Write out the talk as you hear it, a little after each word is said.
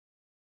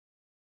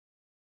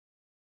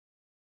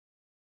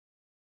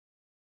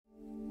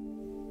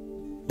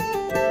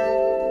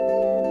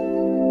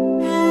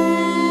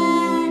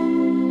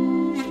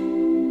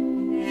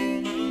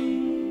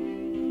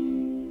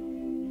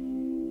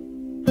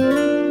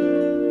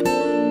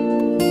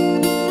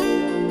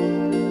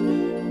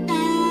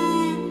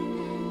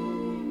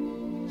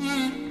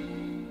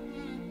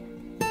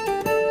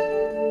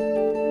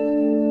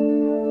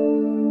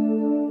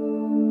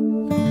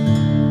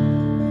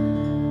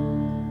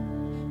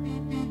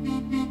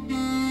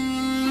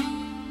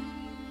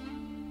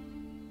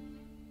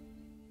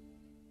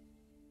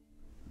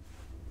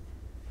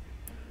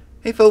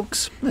Hey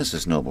folks, this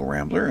is Noble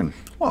Rambler and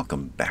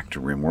welcome back to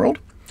RimWorld.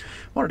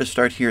 Wanted to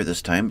start here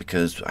this time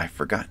because I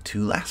forgot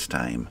to last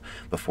time.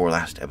 Before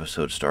last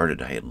episode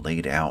started, I had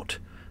laid out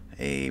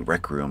a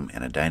rec room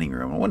and a dining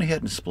room. I went ahead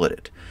and split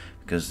it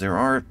because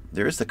there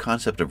is the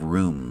concept of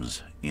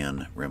rooms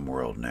in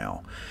RimWorld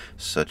now,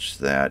 such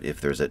that if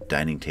there's a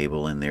dining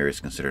table in there, it's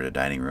considered a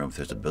dining room. If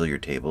there's a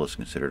billiard table, it's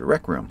considered a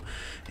rec room.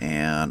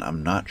 And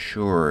I'm not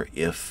sure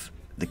if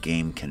the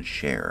game can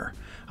share.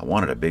 I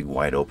wanted a big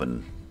wide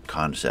open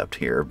concept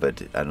here,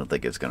 but I don't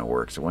think it's going to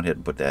work. So I went ahead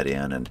and put that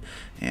in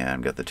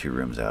and got the two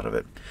rooms out of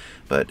it.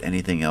 But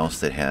anything else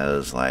that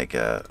has like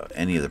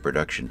any of the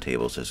production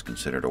tables is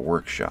considered a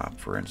workshop,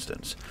 for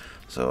instance.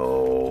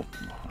 So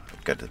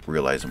I've got to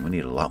realize we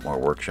need a lot more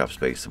workshop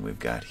space than we've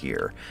got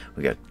here.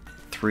 We got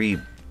 3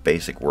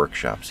 basic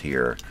workshops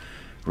here.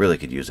 Really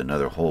could use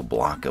another whole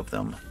block of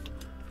them.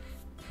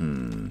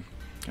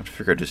 I have to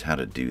figure out just how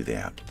to do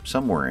that.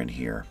 Somewhere in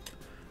here.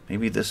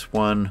 Maybe this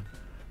one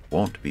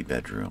won't be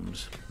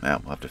bedrooms. Well,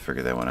 we'll have to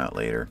figure that one out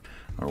later.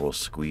 Or we'll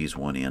squeeze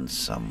one in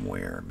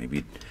somewhere.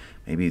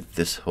 Maybe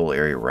this whole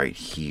area right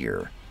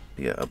here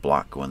be a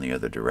block going the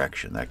other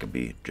direction. That could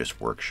be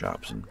just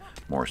workshops and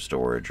more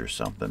storage or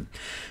something.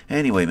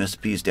 Anyway, Miss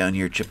P's down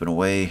here chipping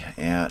away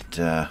at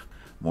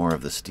more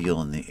of the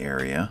steel in the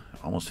area.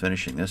 Almost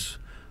finishing this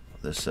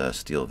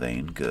steel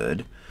vein.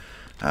 Good.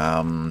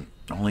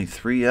 Only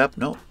 3 up.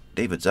 No,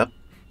 David's up.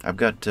 I've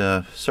got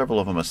several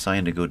of them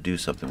assigned to go do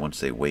something once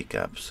they wake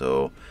up.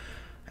 So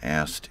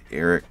asked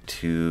Eric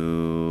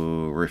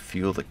to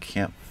refuel the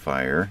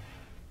campfire.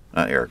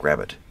 Not Eric,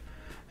 Rabbit.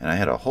 And I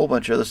had a whole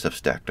bunch of other stuff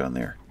stacked on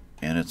there.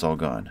 And it's all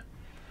gone.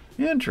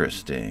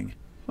 Interesting.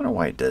 I wonder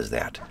why it does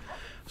that.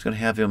 I was going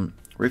to have him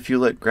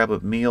refuel it, grab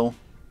a meal.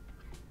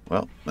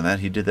 Well, and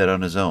that he did that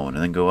on his own.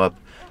 And then go up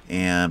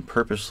and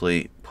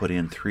purposely put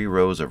in 3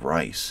 rows of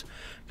rice.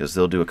 Because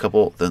they'll do a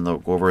couple, then they'll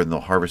go over and they'll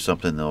harvest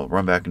something, they'll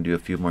run back and do a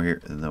few more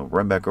here, and they'll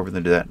run back over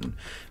and do that. And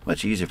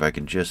much easier if I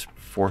can just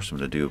force them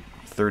to do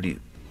 30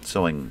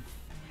 sewing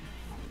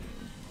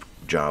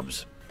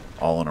jobs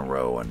all in a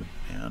row, and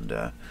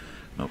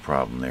no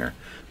problem there.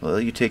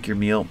 Well, you take your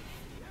meal,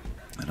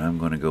 and I'm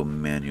going to go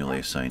manually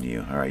assign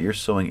you. All right, your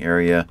sewing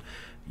area,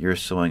 you're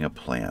sewing a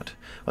plant.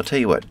 I'll tell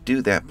you what,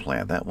 do that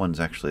plant. That one's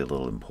actually a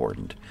little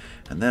important.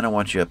 And then I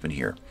want you up in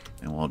here.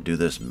 And we'll do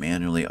this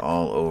manually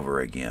all over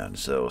again.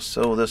 So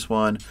sew this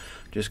one.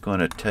 Just going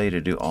to tell you to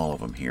do all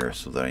of them here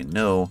so that I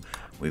know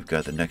we've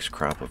got the next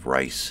crop of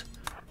rice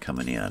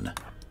coming in.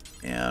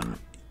 And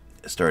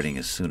starting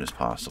as soon as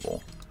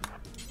possible.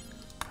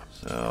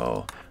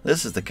 So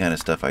this is the kind of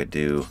stuff I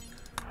do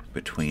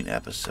between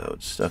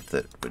episodes. Stuff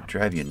that would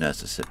drive you nuts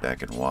to sit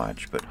back and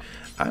watch. But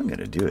I'm going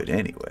to do it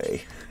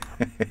anyway.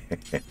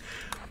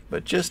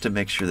 But just to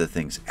make sure that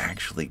things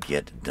actually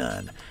get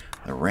done.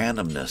 The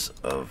randomness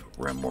of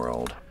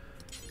RimWorld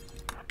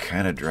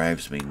kind of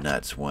drives me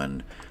nuts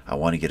when I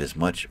want to get as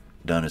much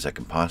done as I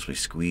can possibly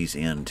squeeze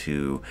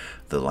into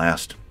the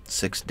last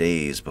 6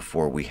 days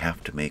before we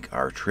have to make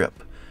our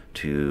trip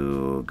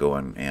to go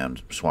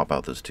and swap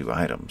out those 2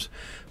 items.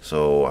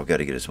 So I've got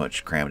to get as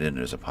much crammed in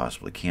as I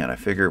possibly can. I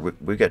figure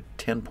we've got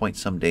 10 point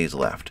some days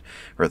left.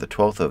 We're at the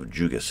 12th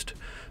of August.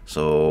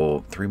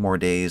 So 3 more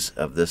days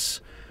of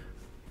this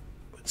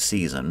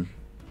season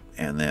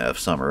and then of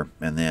summer,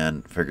 and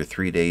then figure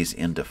 3 days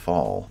into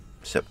fall,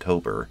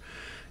 September,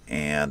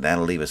 and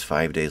that'll leave us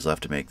 5 days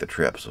left to make the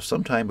trip. So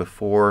sometime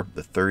before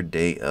the 3rd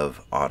day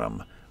of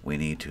autumn, we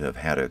need to have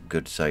had a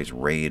good sized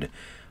raid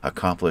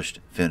accomplished,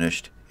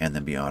 finished, and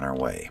then be on our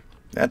way.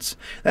 That's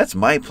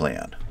my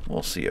plan.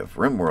 We'll see if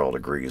RimWorld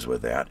agrees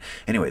with that.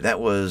 Anyway, that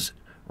was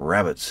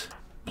Rabbit's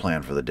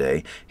plan for the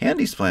day.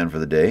 Handy's plan for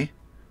the day.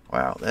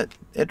 Wow,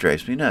 that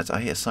drives me nuts.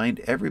 I assigned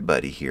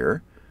everybody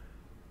here,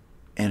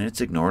 and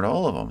it's ignored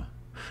all of them.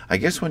 I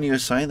guess when you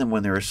assign them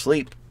when they're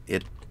asleep,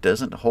 it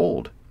doesn't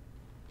hold.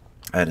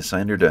 I had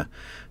assigned her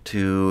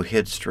to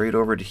head straight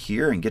over to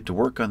here and get to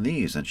work on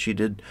these, and she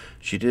did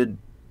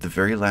the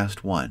very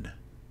last one.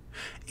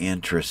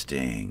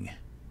 Interesting.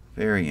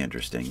 Very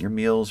interesting. Your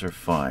meals are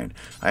fine.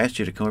 I asked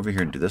you to come over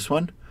here and do this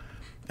one,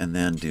 and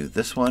then do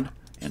this one,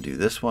 and do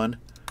this one,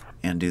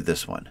 and do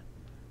this one.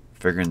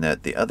 Figuring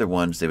that the other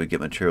ones, they would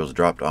get materials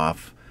dropped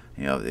off.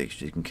 You know,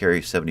 you can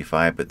carry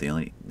 75, but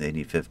they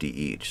need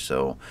 50 each,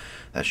 so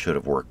that should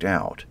have worked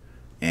out.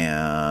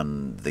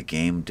 And the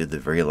game did the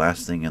very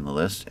last thing in the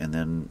list, and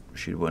then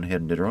she went ahead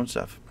and did her own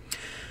stuff.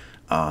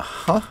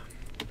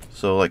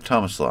 So like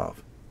Tomislav,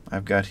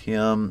 I've got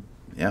him.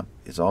 Yep,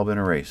 it's all been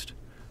erased.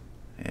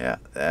 Yeah,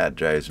 that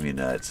drives me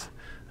nuts.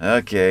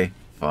 Okay,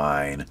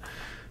 fine.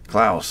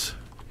 Klaus,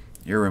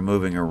 you're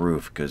removing a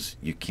roof because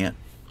you can't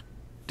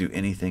do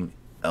anything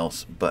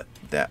else but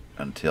that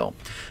until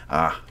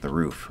the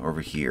roof over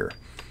here.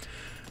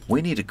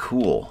 We need to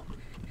cool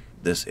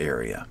this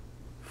area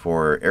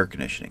for air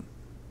conditioning.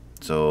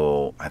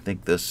 So I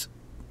think this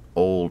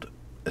old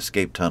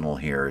escape tunnel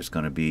here is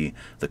going to be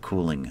the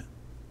cooling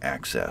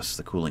access,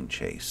 the cooling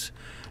chase.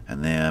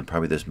 And then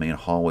probably this main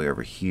hallway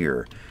over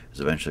here is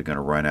eventually going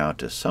to run out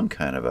to some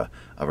kind of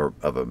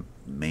a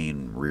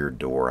main rear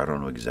door. I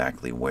don't know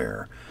exactly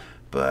where,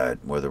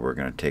 but whether we're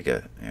going to take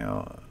a,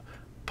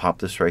 pop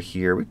this right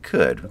here, we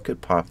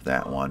could pop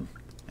that one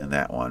and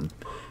that one,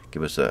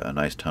 give us a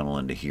nice tunnel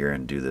into here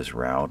and do this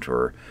route,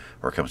 or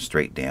come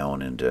straight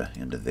down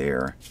into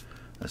there.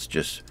 Let's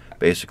just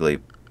basically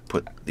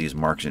put these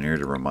marks in here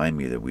to remind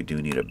me that we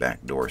do need a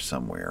back door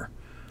somewhere.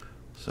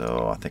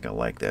 So I think I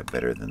like that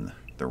better than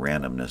the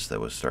randomness that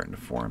was starting to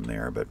form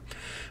there, but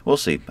we'll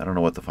see. I don't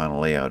know what the final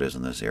layout is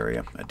in this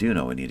area. I do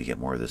know we need to get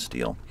more of this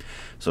steel.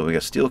 So we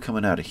got steel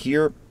coming out of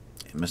here.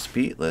 Miss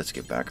Pete, let's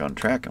get back on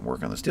track and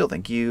work on the steel.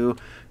 Thank you.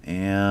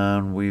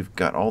 And we've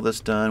got all this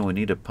done. We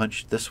need to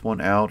punch this one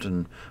out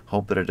and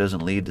hope that it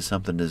doesn't lead to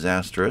something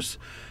disastrous.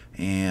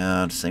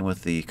 And same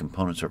with the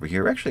components over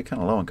here. We're actually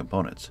kind of low on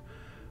components.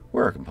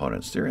 Where are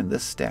components? They're in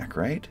this stack,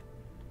 right?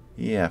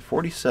 Yeah,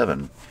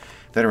 47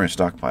 that are in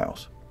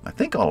stockpiles. I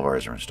think all of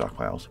ours are in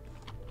stockpiles.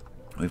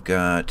 We've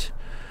got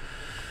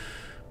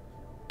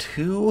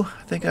 2,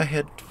 I think I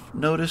had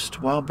noticed a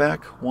while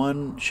back.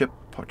 1 ship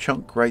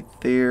chunk right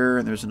there,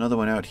 and there's another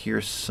one out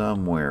here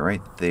somewhere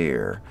right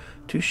there.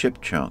 2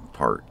 ship chunk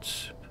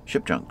parts.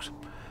 Ship chunks.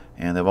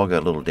 And they've all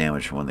got a little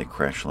damage from when they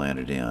crash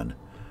landed in.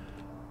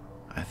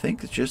 I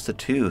think it's just the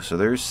 2, so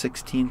there's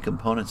 16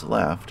 components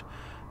left.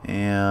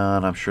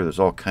 And I'm sure there's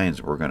all kinds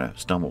that we're going to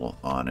stumble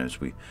on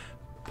as we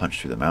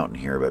punch through the mountain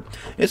here, but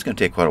it's going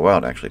to take quite a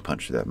while to actually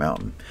punch through that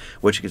mountain,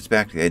 which gets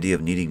back to the idea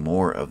of needing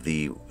more of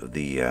the what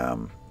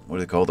do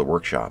they call the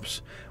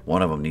workshops.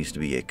 One of them needs to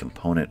be a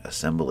component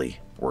assembly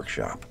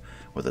workshop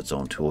with its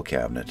own tool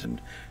cabinet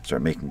and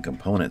start making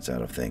components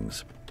out of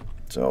things.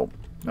 So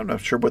I'm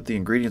not sure what the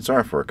ingredients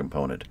are for a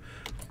component.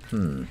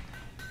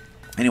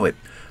 Anyway,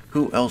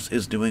 who else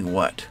is doing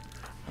what?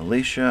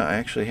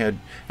 Alicia,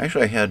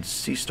 I had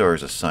Sea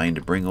Stars assigned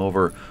to bring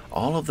over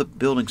all of the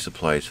building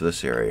supplies to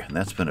this area, and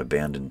that's been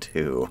abandoned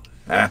too.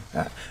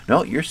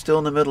 No, you're still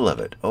in the middle of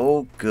it.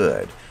 Oh,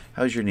 good.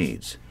 How's your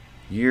needs?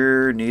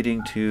 You're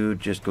needing to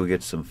just go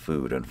get some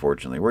food,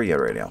 unfortunately. Where are you at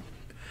right now?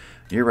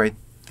 You're right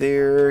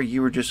there.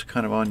 You were just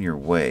kind of on your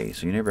way,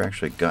 so you never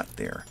actually got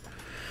there.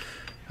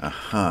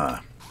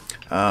 And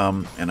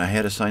I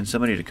had assigned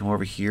somebody to come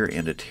over here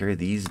and to tear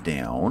these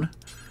down.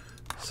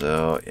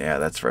 So, yeah,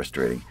 that's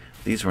frustrating.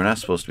 These were not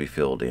supposed to be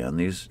filled in.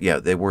 These, yeah,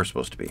 they were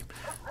supposed to be.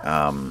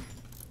 I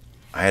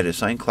had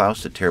assigned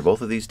Klaus to tear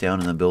both of these down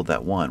and then build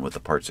that one with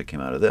the parts that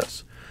came out of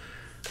this.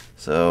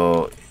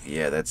 So,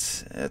 yeah,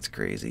 that's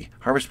crazy.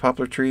 Harvest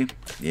poplar tree.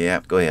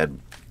 Yeah, go ahead.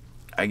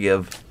 I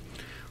give.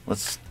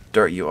 Let's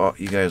start you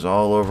guys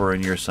all over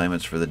on your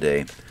assignments for the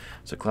day.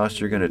 So, Klaus,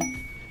 you're going to...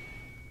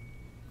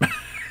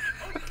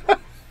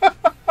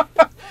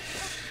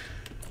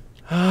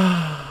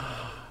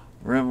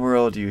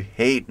 RimWorld, you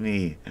hate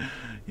me.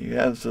 You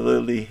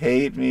absolutely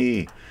hate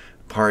me.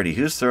 Party.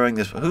 Who's throwing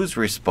this? Who's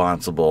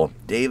responsible?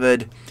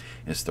 David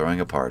is throwing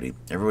a party.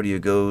 Everybody who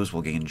goes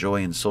will gain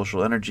joy and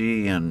social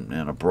energy and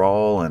a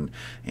brawl and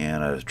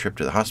a trip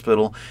to the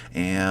hospital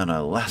and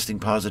a lasting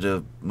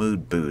positive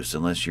mood boost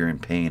unless you're in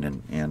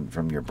pain and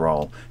from your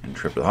brawl and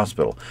trip to the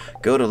hospital.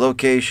 Go to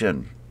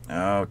location.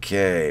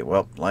 Okay.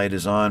 Well, light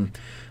is on.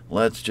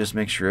 Let's just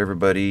make sure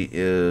everybody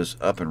is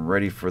up and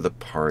ready for the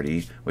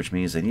party, which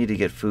means they need to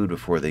get food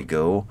before they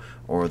go,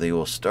 or they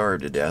will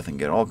starve to death and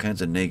get all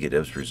kinds of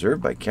negatives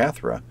reserved by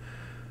Cathra.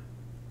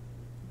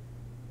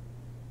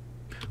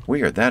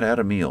 We are that out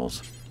of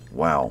meals.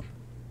 Wow.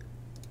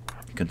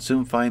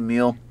 Consume fine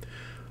meal.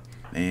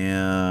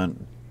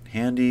 And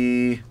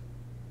handy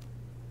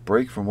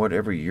break from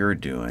whatever you're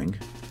doing.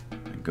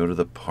 And go to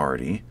the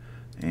party.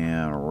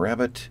 And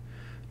Rabbit,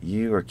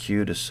 you are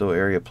queued to sow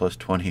area plus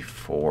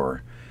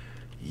 24.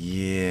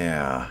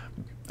 Yeah.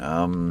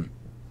 You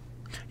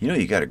know,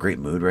 you got a great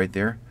mood right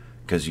there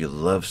because you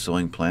love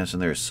sowing plants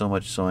and there's so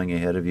much sowing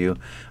ahead of you.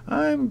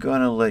 I'm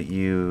going to let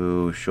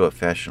you show up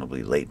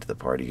fashionably late to the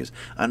party because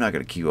I'm not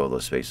going to queue all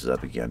those spaces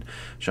up again.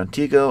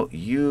 Shantigo,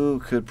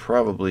 you could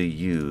probably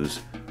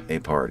use a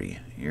party.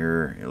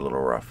 You're a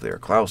little rough there.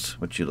 Klaus,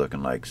 what you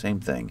looking like? Same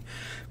thing.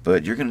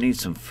 But you're going to need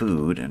some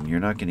food and you're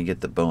not going to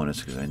get the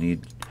bonus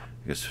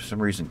because for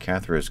some reason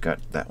Cathra has got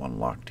that one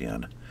locked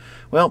in.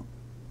 Well,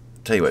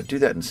 tell you what, do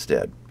that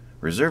instead.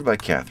 Reserved by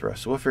Cathra,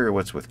 so we'll figure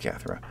what's with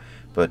Cathra.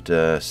 But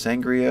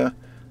Sangria,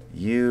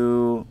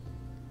 you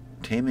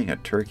taming a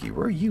turkey.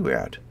 Where are you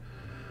at?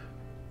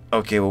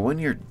 Okay, well when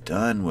you're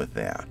done with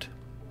that,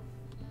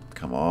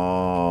 come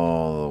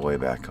all the way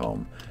back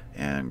home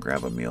and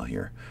grab a meal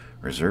here.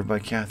 Reserved by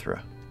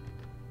Cathra.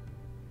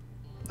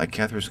 Like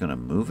Cathra's going to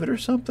move it or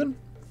something?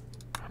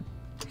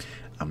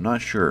 I'm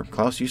not sure.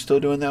 Klaus, you still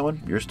doing that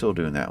one? You're still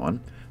doing that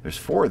one. There's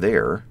 4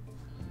 there.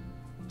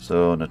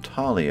 So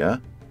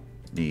Natalia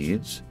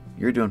needs...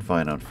 You're doing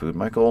fine on food.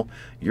 Michael,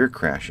 you're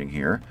crashing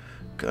here.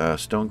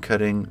 Stone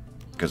cutting,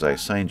 because I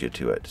assigned you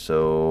to it.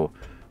 So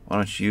why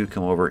don't you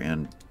come over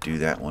and do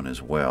that one as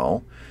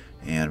well.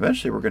 And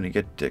eventually we're going to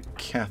get to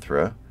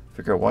Cathra.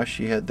 Figure out why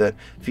she had that.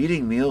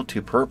 Feeding meal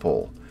to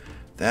Purple.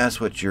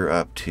 That's what you're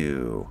up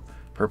to.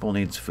 Purple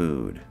needs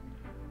food.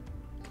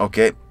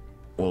 Okay,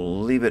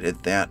 we'll leave it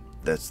at that.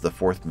 That's the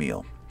 4th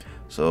meal.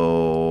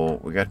 So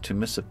we got to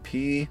Miss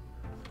P,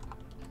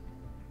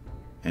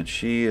 and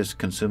she is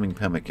consuming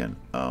pemmican.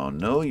 Oh,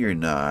 no, you're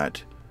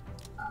not.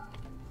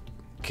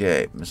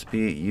 Okay, Miss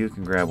P, you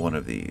can grab one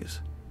of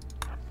these.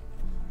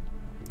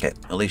 Okay,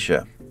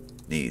 Alicia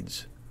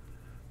needs.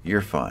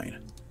 You're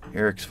fine.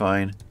 Eric's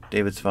fine.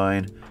 David's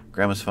fine.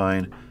 Grandma's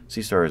fine.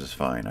 Sea Stars is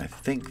fine. I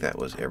think that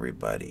was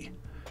everybody.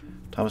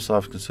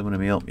 Tomislav's consuming a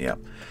meal. Yeah.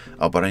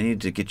 Oh, but I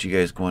need to get you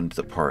guys going to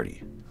the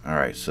party.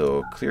 Alright,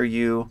 so clear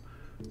you.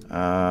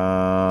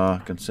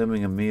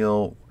 Consuming a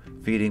meal.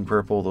 Feeding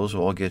purple. Those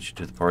will all get you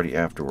to the party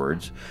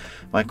afterwards.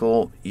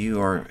 Michael,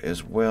 you are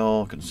as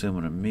well.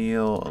 Consuming a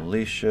meal.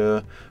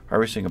 Alicia,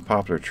 harvesting a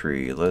poplar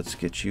tree. Let's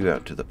get you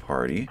out to the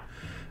party.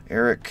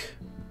 Eric,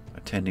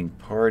 attending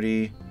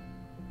party.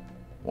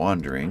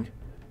 Wandering.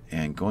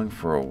 And going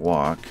for a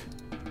walk.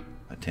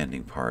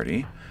 Attending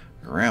party.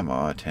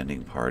 Grandma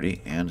attending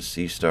party. And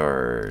Sea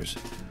Stars.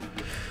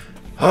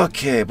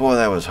 Okay, boy,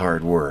 that was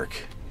hard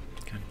work.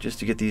 Just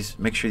to get these,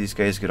 make sure these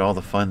guys get all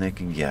the fun they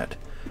can get.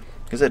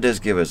 Because that does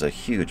give us a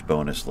huge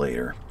bonus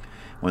later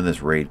when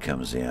this raid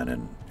comes in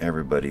and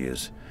everybody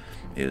is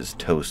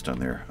toast on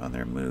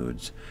their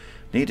moods.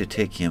 Need to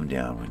take him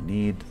down. We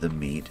need the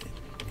meat,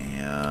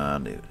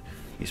 and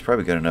he's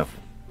probably got enough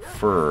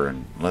fur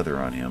and leather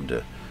on him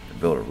to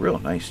build a real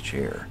nice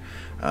chair.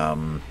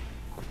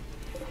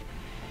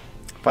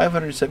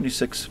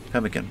 576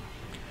 pemmican.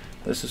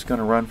 This is going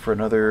to run for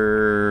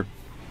another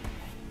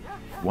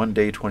 1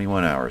 day,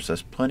 21 hours.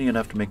 That's plenty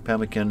enough to make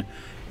pemmican.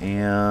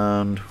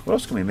 And what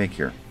else can we make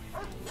here?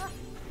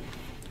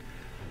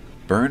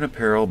 Burn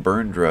apparel,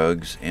 burn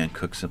drugs, and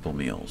cook simple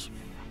meals.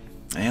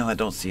 And I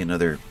don't see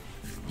another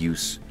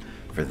use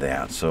for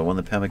that. So when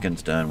the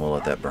pemmican's done, we'll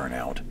let that burn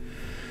out.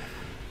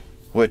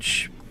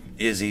 Which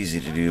is easy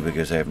to do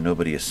because I have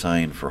nobody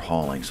assigned for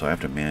hauling, so I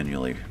have to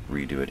manually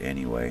redo it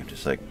anyway,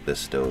 just like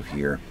this stove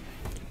here.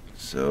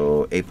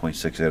 So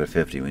 8.6 out of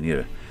 50. We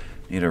need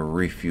a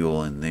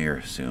refuel in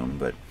there soon,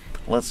 but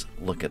let's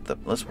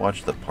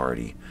watch the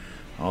party.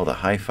 All the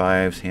high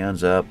fives,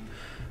 hands up,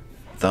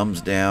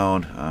 thumbs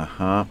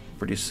down.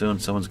 Pretty soon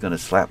someone's going to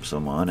slap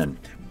someone and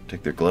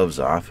take their gloves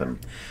off, and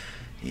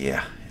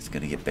yeah, it's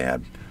going to get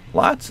bad.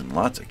 Lots and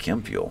lots of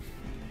chem fuel.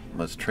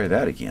 Let's try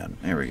that again.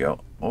 There we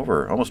go.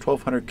 Over almost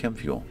 1,200 chem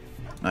fuel.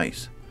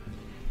 Nice.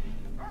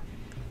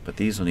 But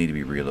these will need to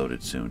be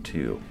reloaded soon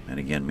too. And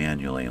again,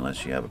 manually,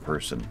 unless you have a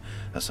person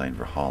assigned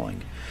for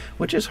hauling.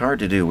 Which is hard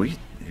to do. It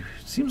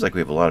seems like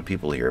we have a lot of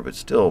people here, but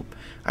still,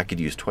 I could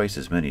use twice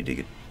as many to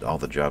get all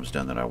the jobs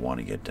done that I want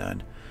to get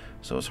done.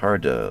 So it's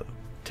hard to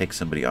take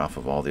somebody off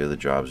of all the other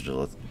jobs,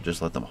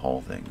 just let them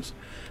haul things.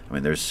 I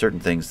mean, there's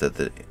certain things that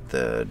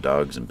the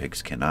dogs and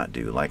pigs cannot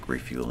do, like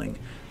refueling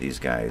these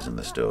guys in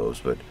the stoves,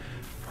 but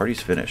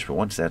party's finished. But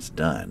once that's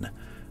done,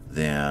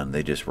 then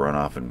they just run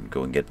off and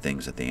go and get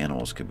things that the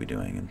animals could be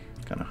doing, and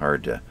it's kind of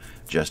hard to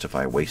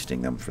justify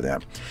wasting them for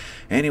that.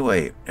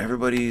 Anyway,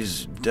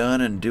 everybody's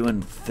done and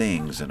doing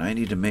things, and I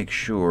need to make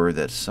sure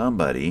that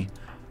somebody...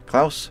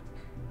 Klaus,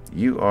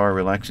 you are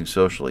relaxing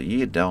socially.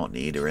 You don't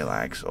need to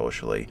relax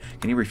socially.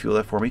 Can you refuel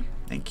that for me?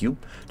 Thank you.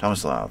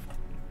 Tomislav,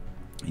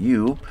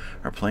 you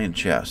are playing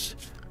chess.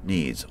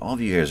 Needs. All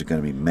of you guys are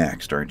going to be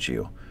maxed, aren't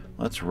you?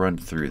 Let's run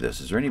through this.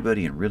 Is there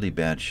anybody in really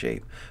bad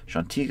shape?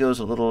 Shantigo's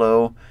a little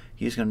low.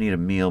 He's going to need a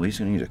meal, but he's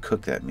going to need to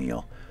cook that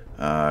meal.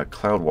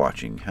 Cloud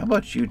watching. How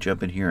about you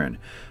jump in here and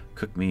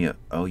cook me a...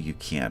 Oh, you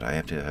can't. I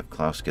have to have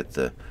Klaus get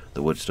the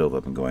wood stove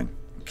up and going.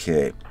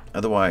 Okay.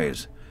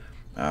 Otherwise,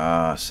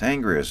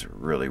 Sangra is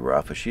really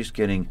rough. If she's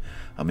getting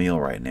a meal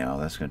right now,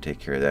 that's going to take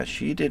care of that.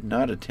 She did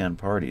not attend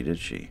party, did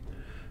she?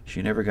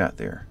 She never got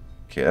there.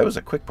 Okay, that was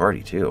a quick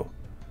party, too.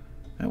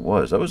 That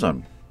was. That was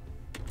on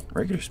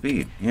regular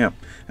speed. Yeah,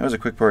 that was a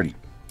quick party.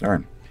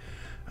 Darn.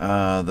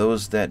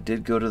 Those that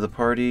did go to the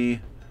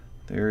party,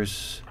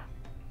 there's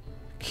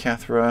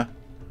Cathra,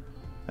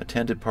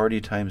 attended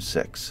party times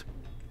 6.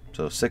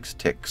 So 6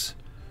 ticks.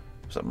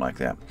 Something like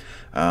that.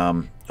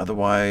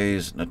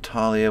 Otherwise,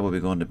 Natalia will be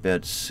going to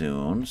bed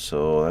soon,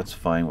 so that's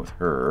fine with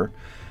her.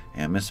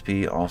 And Miss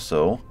P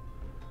also.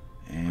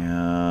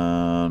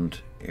 And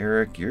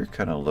Eric, you're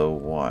kind of low.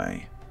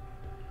 Why?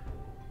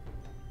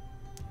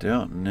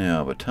 Don't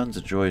know, but Tons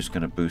of Joy is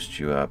going to boost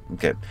you up.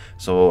 Okay,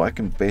 so I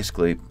can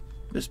basically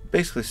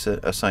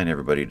assign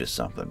everybody to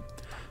something.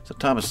 So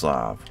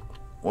Tomislav,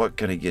 what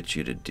can I get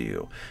you to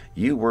do?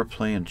 You were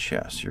playing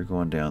chess. You're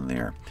going down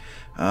there.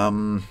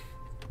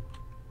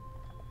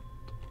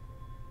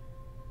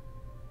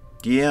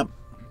 Yeah,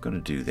 I'm going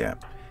to do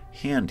that.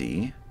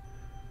 Handy,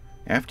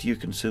 after you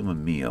consume a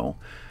meal,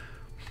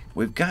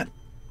 we've got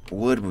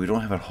wood, but we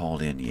don't have it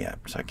hauled in yet.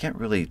 So I can't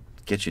really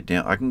get you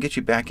down. I can get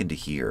you back into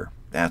here.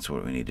 That's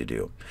what we need to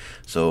do.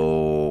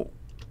 So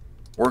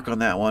work on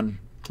that one.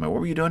 What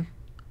were you doing?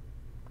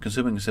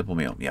 Consuming a simple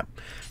meal. Yeah.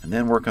 And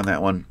then work on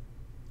that one.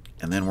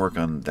 And then work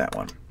on that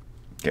one.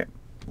 Okay.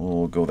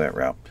 We'll go that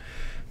route.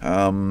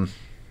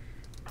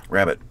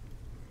 Rabbit.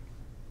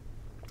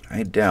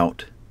 I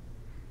doubt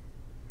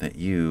that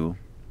you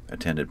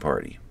attended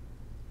party.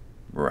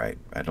 Right.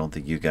 I don't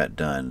think you got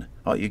done.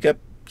 Oh, you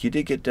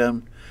did get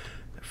done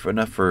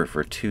enough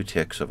for 2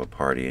 ticks of a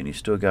party, and you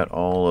still got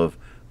all of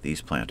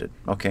these planted.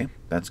 Okay,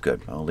 that's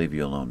good. I'll leave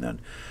you alone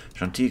then.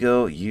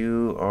 Shantigo,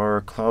 you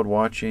are cloud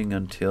watching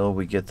until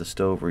we get the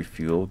stove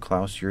refueled.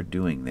 Klaus, you're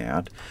doing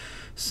that.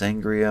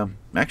 Sangria,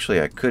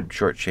 actually I could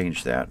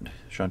shortchange that.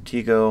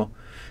 Shantigo,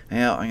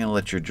 yeah, I'm going to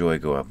let your joy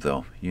go up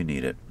though. You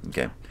need it.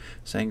 Okay.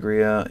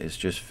 Sangria is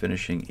just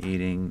finishing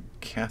eating.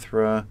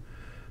 Cathra,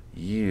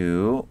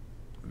 you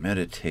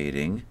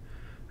meditating.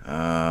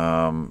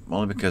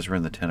 Only because we're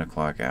in the 10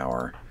 o'clock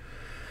hour.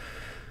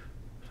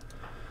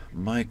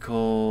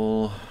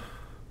 Michael,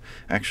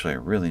 actually I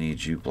really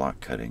need you block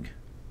cutting.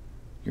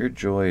 Your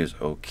joy is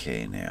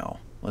okay now.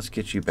 Let's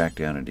get you back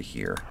down into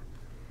here.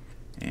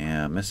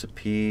 And Miss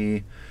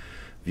P,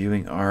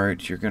 viewing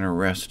art, you're going to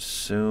rest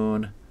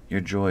soon. Your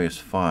joy is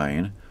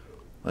fine.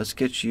 Let's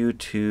get you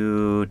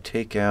to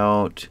take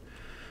out,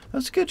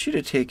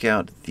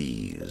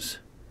 these.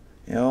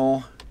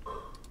 L.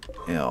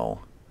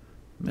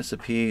 Miss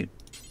P,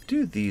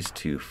 do these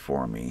 2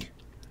 for me.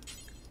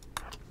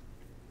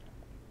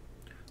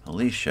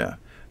 Alicia,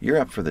 you're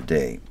up for the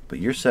day, but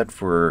you're set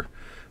for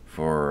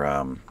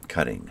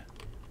cutting.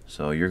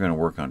 So you're going to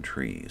work on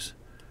trees,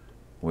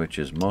 which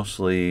is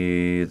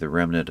mostly the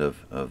remnant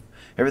of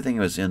everything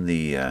that was in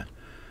the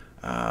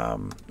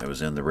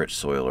rich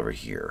soil over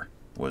here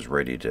was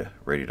ready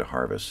to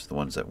harvest. The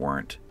ones that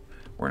were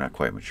not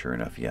quite mature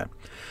enough yet.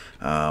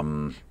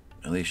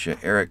 Alicia,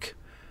 Eric,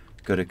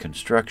 go to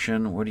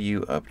construction. What are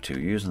you up to?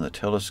 You're using the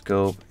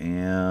telescope,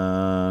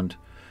 and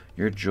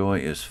your joy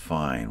is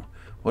fine.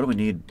 What do we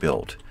need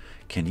built?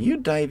 Can you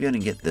dive in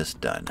and get this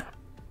done?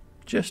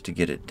 Just to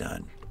get it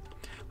done.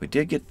 We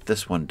did get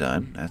this one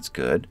done. That's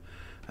good.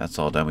 That's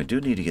all done. We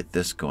do need to get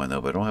this going, though,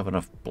 but I don't have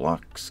enough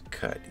blocks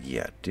cut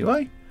yet. Do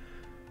I?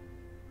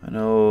 I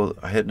know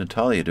I had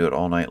Natalia do it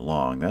all night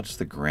long. That's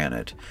the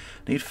granite.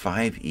 I need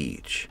 5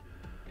 each.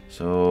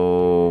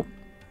 So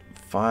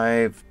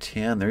 5,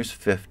 10, there's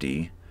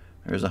 50.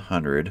 There's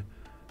 100.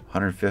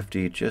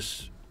 150,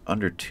 just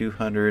under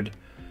 200.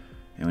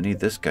 And we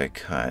need this guy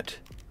cut.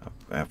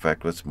 In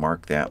fact, let's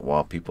mark that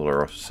while people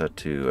are set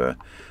to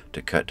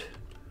cut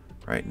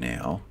right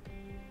now.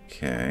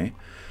 Okay.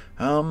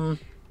 Tell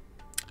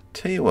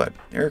you what,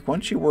 Eric, why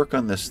don't you work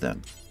on this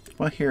then?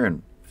 Come on here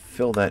and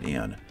fill that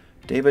in.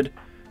 David,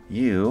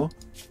 you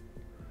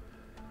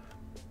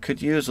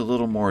could use a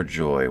little more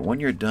joy.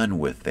 When you're done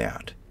with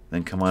that,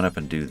 then come on up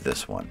and do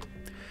this one.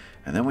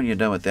 And then when you're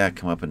done with that,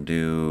 come up and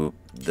do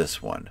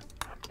this one.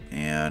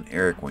 And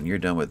Eric, when you're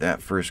done with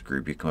that first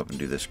group, you come up and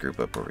do this group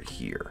up over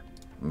here.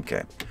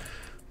 Okay.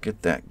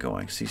 Get that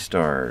going. Sea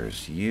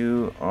Stars,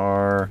 you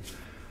are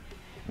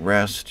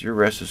rest. Your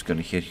rest is going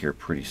to hit here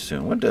pretty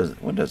soon. When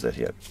does that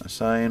hit?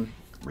 Assign,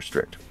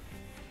 restrict.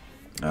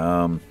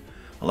 11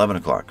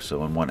 o'clock,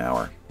 so in 1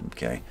 hour.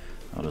 Okay.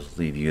 I'll just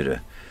leave you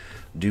to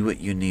do what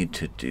you need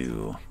to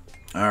do.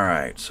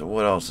 Alright, so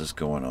what else is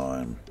going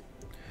on?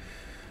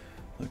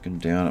 Looking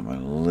down at my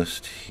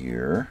list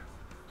here.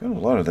 Got a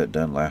lot of that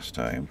done last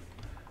time.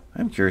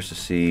 I'm curious to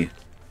see.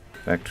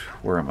 In fact,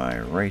 where am I?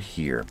 Right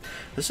here.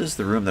 This is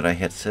the room that I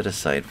had set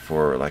aside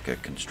for like a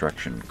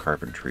construction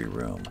carpentry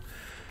room,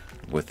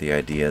 with the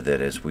idea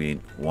that as we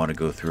want to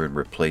go through and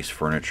replace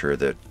furniture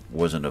that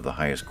wasn't of the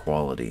highest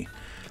quality,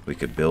 we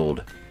could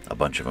build a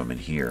bunch of them in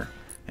here,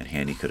 and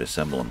Handy could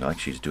assemble them like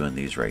she's doing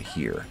these right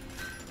here.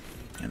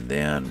 And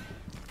then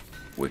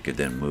we could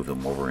then move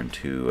them over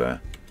into,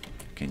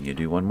 can you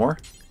do one more?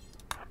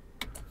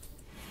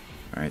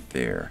 Right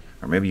there.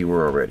 Or maybe you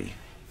were already.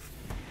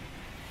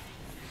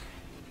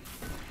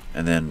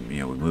 And then,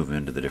 you know, we move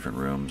into the different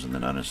rooms and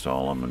then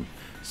uninstall them and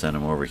send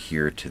them over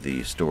here to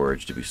the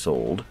storage to be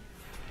sold.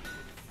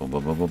 Boom,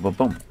 boom, boom, boom, boom,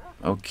 boom.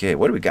 Okay,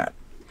 what do we got?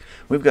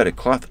 We've got a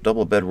cloth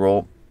double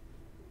bedroll.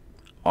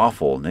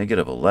 Awful,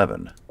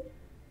 -11.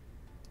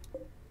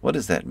 What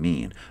does that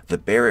mean? The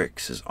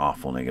barracks is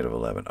awful,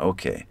 -11.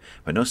 Okay,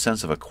 but no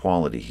sense of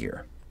equality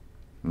here.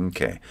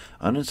 Okay,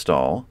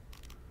 uninstall.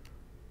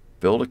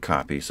 Build a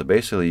copy. So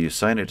basically you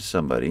assign it to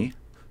somebody.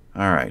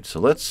 Alright, so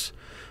let's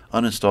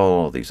uninstall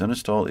all of these.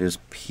 Uninstall is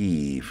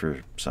P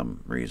for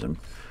some reason.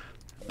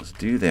 Let's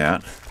do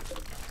that.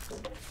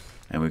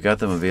 And we've got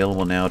them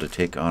available now to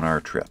take on our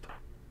trip.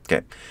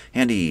 Okay,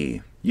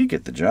 Handy, you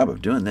get the job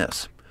of doing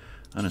this.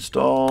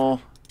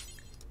 Uninstall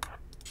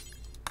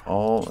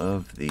all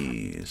of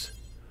these.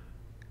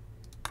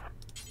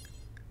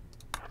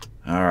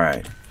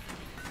 Alright.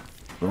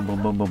 Boom,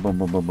 boom, boom, boom, boom,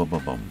 boom, boom, boom,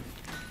 boom, boom.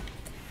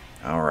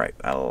 Alright,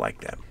 I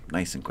like that.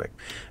 Nice and quick.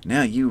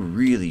 Now you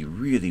really,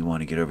 really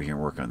want to get over here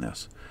and work on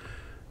this.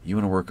 You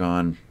want to work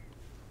on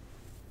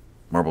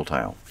marble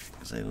tile,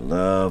 because I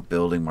love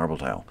building marble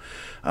tile.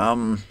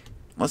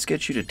 Let's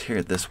get you to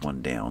tear this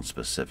one down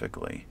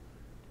specifically.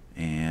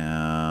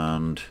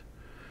 And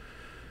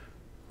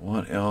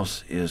what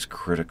else is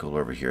critical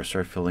over here?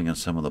 Start filling in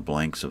some of the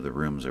blanks of the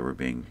rooms that were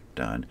being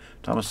done.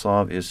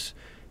 Tomislav is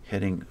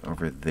heading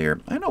over there.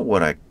 I know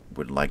what I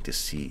would like to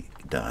see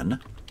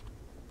done.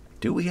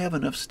 Do we have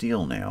enough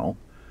steel now?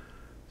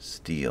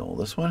 Steel.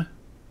 This one?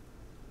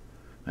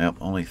 Yep,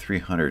 only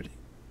 300.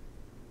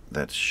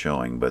 that's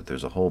showing, but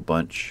there's a whole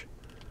bunch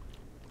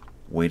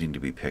waiting to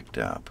be picked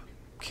up.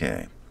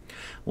 Okay.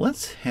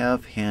 Let's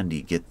have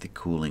Handy get the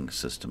cooling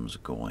systems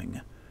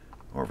going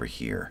over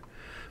here.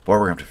 Boy,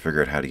 we're going to have to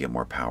figure out how to get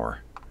more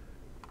power.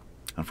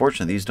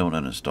 Unfortunately, these don't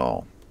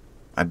uninstall.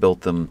 I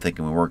built them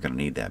thinking we weren't going to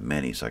need that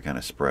many, so I kind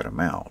of spread them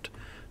out.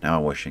 Now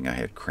I'm wishing I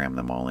had crammed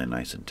them all in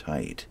nice and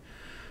tight.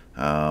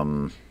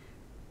 I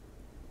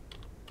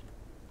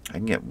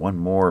can get one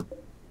more.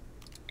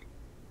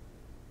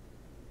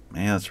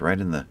 Man, it's right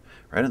in the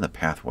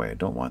pathway. I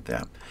don't want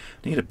that.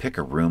 I need to pick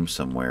a room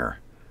somewhere.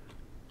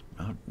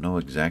 I don't know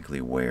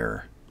exactly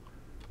where.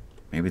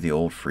 Maybe the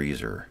old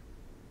freezer.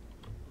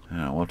 I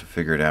don't know, we'll have to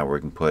figure it out where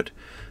we can put,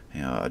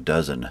 you know, a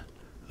dozen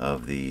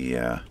of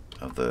the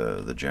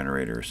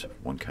generators,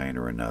 one kind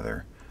or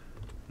another.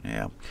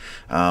 Yeah.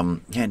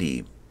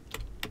 Handy,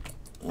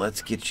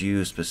 let's get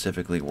you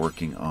specifically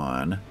working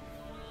on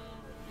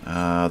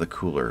the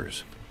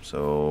coolers.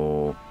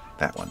 So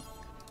that one.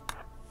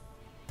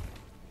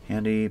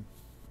 Handy.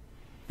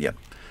 Yep.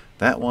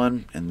 That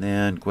one, and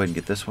then go ahead and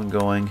get this one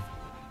going.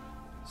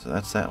 So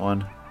that's that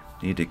one.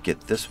 Need to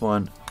get this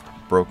one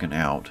broken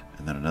out,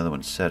 and then another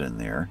one set in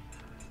there.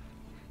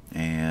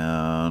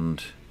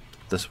 And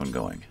this one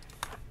going.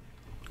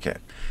 Okay.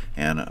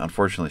 And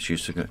unfortunately,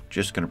 she's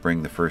just going to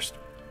bring the first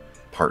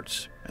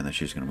parts, and then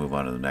she's going to move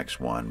on to the next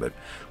one. But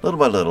little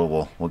by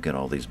little, we'll get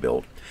all these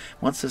built.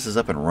 Once this is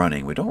up and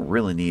running, we don't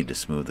really need to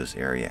smooth this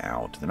area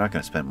out. They're not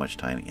going to spend much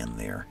time in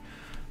there.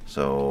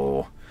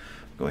 So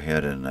go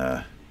ahead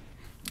and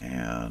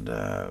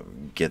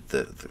get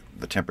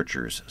the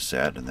temperatures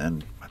set, and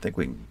then I think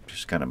we can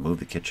just kind of move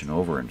the kitchen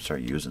over and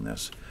start using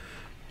this.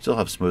 Still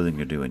have smoothing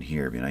to do in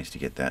here. It'd be nice to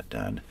get that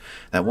done.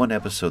 That one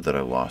episode that I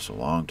lost a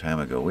long time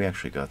ago, we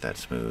actually got that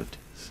smoothed.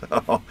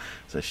 So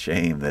it's a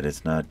shame that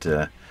it's not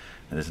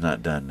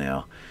done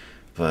now.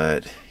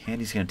 But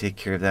Handy's going to take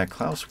care of that.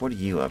 Klaus, what are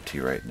you up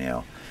to right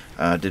now?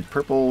 Did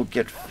Purple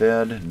get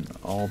fed and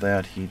all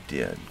that? He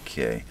did.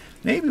 Okay.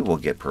 Maybe we'll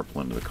get Purple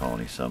into the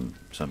colony some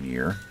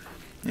year.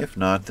 If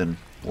not, then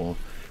we'll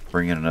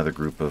bring in another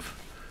group of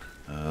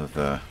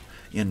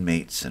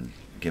inmates and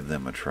give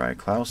them a try.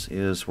 Klaus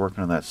is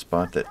working on that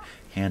spot that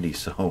Handy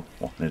so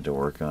wanted to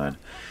work on.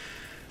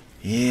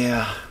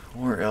 Yeah,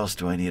 where else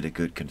do I need a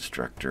good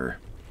constructor?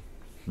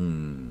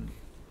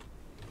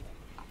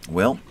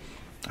 Well,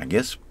 I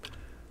guess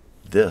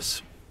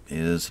this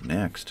is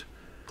next.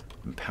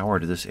 Power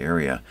to this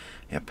area.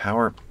 Yeah,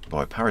 power.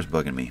 Boy, power's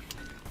bugging me.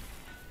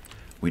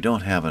 We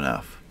don't have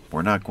enough.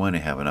 We're not going to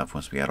have enough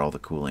once we add all the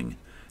cooling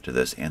to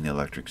this and the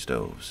electric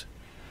stoves.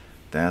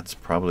 That's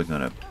probably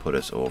going to put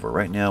us over.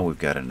 Right now we've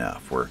got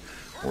enough.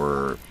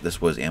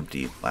 This was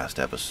empty last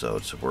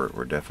episode, so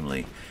we're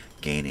definitely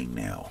gaining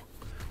now.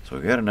 So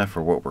we've got enough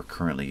for what we're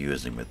currently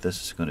using, but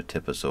this is going to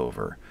tip us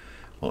over.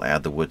 We'll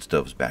add the wood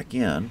stoves back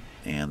in,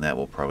 and that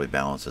will probably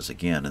balance us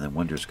again, and then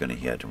winter's going to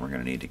hit, and we're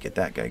going to need to get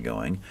that guy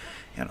going.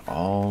 And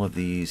all of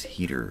these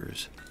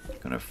heaters are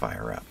going to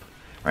fire up.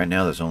 Right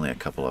now there's only a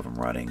couple of them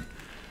running.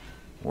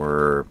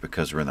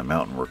 Because we're in the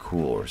mountain, we're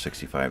cool. We're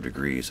 65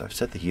 degrees. I've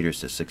set the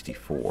heaters to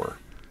 64,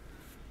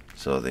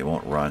 so they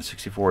won't run.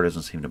 64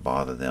 doesn't seem to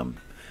bother them.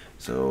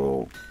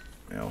 So,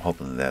 you know,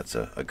 hoping that's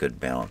a good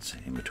balance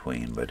in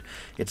between. But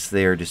it's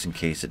there just in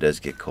case it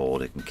does get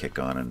cold. It can kick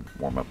on and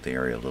warm up the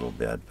area a little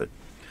bit. But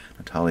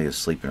Natalia is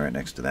sleeping right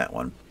next to that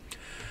one.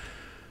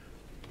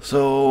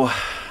 So,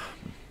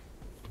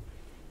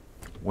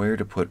 where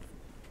to put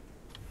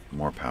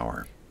more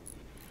power?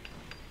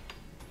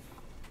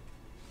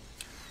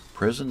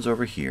 Prison's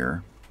over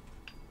here.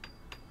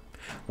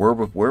 Where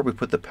we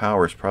put the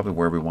power is probably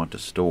where we want to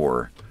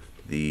store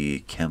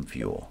the chem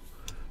fuel.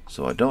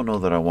 So I don't know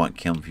that I want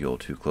chem fuel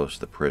too close to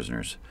the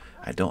prisoners.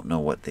 I don't know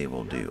what they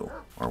will do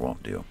or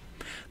won't do.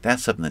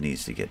 That's something that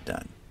needs to get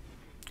done.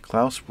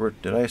 Klaus,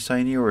 did I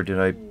assign you, or did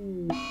I...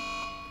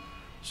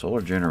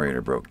 Solar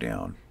generator broke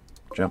down.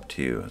 Jump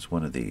 2. It's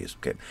one of these.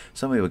 Okay,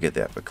 somebody will get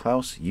that. But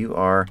Klaus, you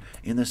are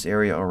in this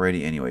area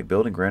already anyway.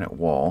 Building granite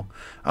wall.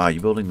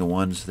 You're building the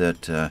ones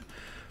that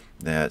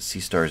Sea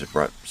Stars have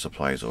brought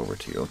supplies over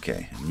to you.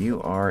 Okay, and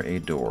you are a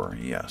door.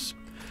 Yes.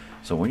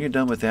 So when you're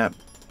done with that,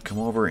 come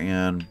over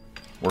and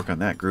work on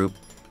that group,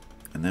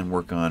 and then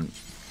work on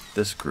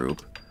this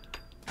group,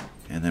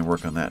 and then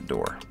work on that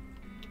door.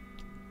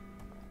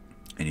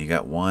 And you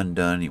got one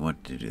done. You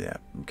want to do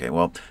that. Okay,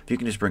 well, if you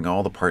can just bring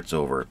all the parts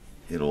over,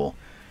 it'll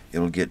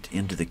get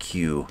into the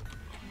queue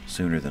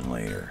sooner than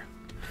later.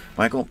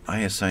 Michael, I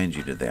assigned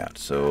you to that.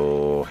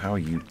 So how are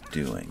you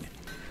doing?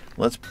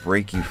 Let's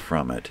break you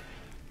from it.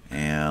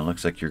 And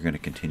looks like you're going to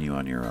continue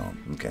on your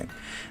own. Okay.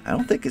 I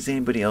don't think there's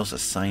anybody else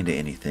assigned to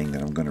anything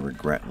that I'm going to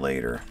regret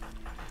later.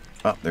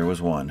 Oh, there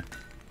was one.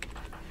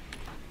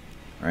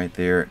 Right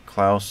there.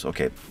 Klaus.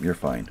 Okay, you're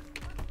fine.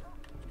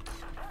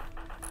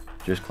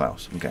 Just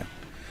Klaus. Okay.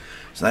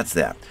 So that's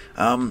that.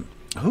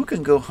 Who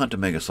can go hunt a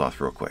Megasloth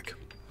real quick?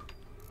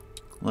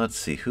 Let's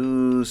see.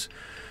 Who's...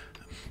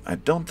 I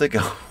don't think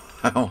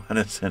I want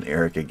to send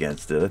Eric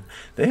against it.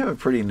 They have a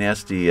pretty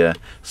nasty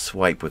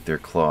swipe with their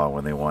claw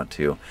when they want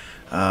to.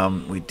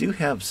 We do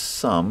have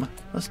some.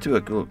 Let's do a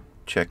little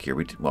check here.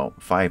 Well,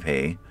 5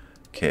 hay.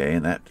 Okay,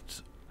 and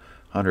that's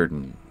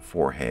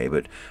 104 hay.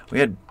 But we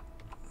had...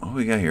 What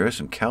we got here? There's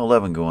some cow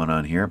loving going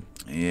on here.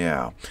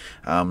 Yeah.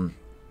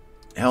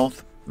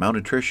 Health,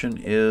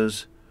 malnutrition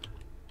is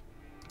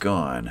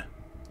gone.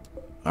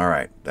 All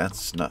right.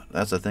 That's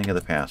a thing of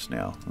the past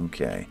now.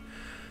 Okay.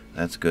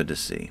 That's good to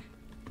see.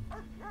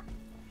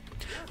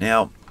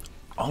 Now,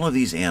 all of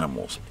these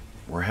animals,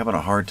 we're having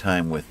a hard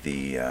time with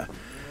the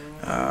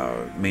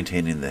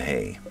maintaining the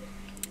hay.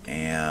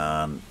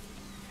 And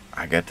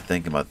I got to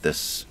thinking about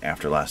this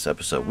after last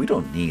episode. We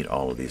don't need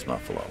all of these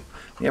buffalo.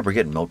 Yeah, we're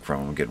getting milk from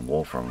them, we're getting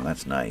wool from them.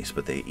 That's nice,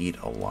 but they eat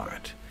a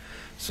lot.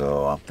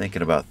 So I'm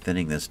thinking about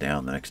thinning this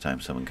down the next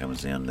time someone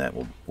comes in that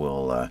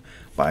will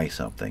buy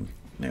something,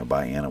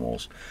 buy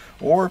animals.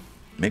 Or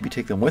maybe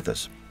take them with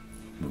us.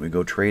 When we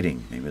go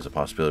trading, maybe there's a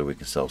possibility we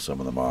can sell some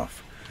of them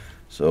off.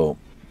 So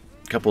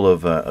a couple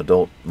of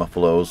adult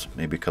buffaloes,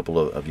 maybe a couple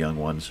of young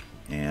ones,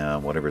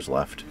 and whatever's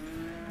left.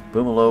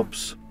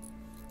 Boomalopes,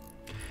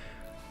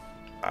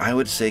 I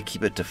would say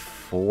keep it to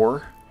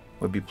 4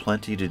 would be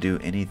plenty to do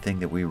anything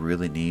that we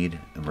really need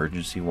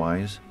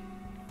emergency-wise.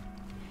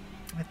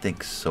 I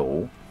think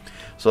so.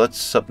 So that's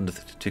something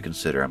to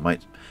consider. I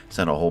might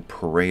send a whole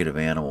parade of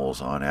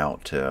animals on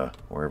out to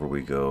wherever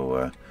we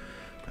go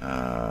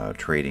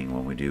trading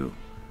when we do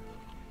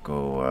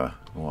go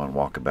on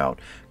walkabout.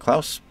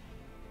 Klaus,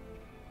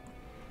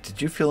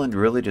 did you fill in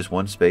really just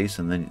one space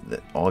and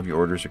then all of your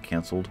orders are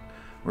canceled?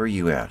 Where are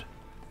you at?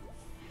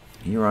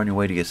 You're on your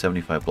way to get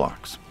 75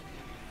 blocks.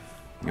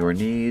 Your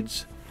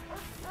needs,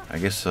 I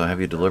guess I'll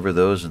have you deliver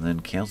those and then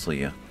cancel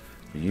you.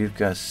 You've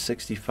got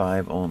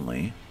 65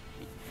 only,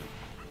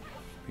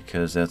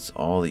 because that's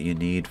all that you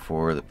need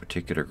for the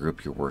particular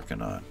group you're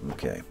working on.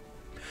 Okay.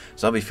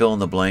 So I'll be filling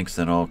the blanks,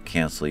 then I'll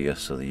cancel you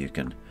so that you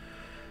can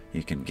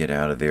get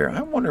out of there.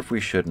 I wonder if we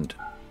shouldn't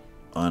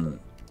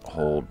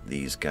unhold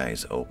these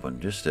guys open,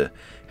 just to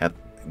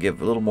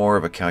give a little more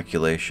of a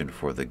calculation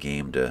for the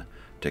game to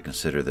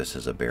consider this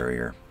as a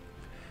barrier.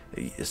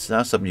 It's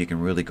not something you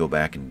can really go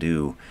back and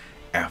do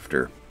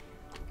after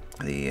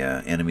the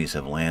enemies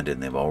have landed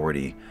and they've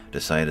already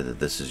decided that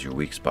this is your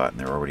weak spot and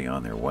they're already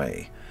on their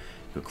way.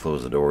 You could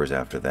close the doors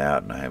after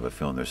that, and I have a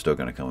feeling they're still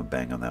going to come and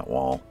bang on that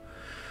wall.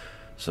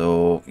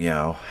 So yeah,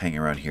 I'll hang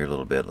around here a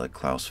little bit, let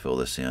Klaus fill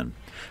this in.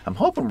 I'm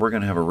hoping we're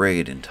going to have a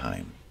raid in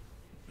time,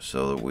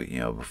 so that we,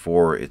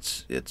 before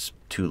it's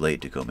too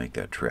late to go make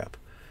that trip.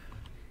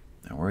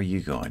 Now where are you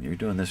going? You're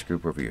doing this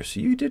group over here.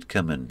 So you did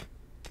come in.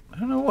 I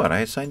don't know what.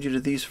 I assigned you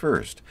to these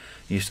first.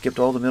 You skipped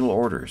all the middle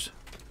orders.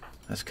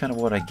 That's kind of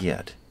what I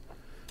get.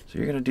 So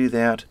you're going to do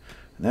that.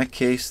 In that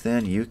case,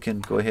 then you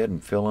can go ahead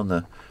and fill in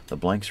the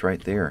blanks right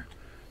there.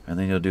 And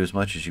then you'll do as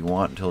much as you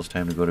want until it's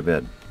time to go to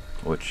bed,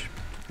 which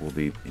will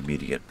be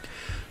immediate.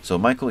 So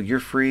Michael,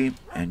 you're free,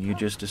 and you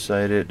just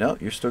decided, no,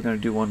 you're still going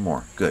to do one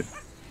more. Good.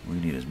 We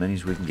need as many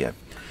as we can get.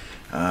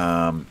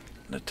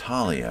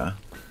 Natalia,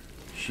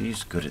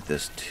 she's good at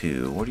this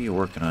too. What are you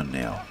working on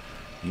now?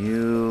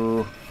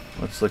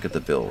 Let's look at the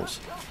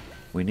bills.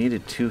 We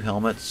needed 2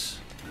 helmets,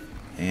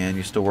 and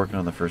you're still working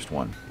on the first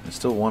one. There's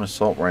still 1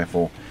 assault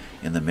rifle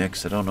in the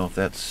mix. I don't know if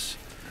that's...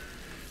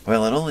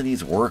 Well, it only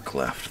needs work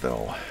left,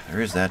 though.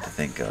 There is that to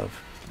think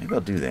of. Maybe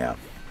I'll do that.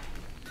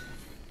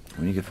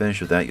 When you get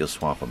finished with that, you'll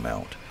swap them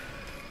out.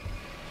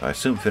 So I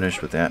assume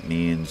finished with that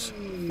means...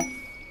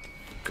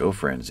 Go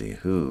Frenzy.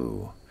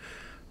 Who?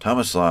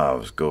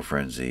 Tomislav's Go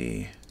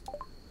Frenzy.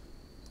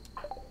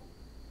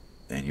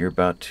 And you're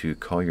about to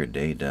call your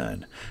day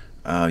done.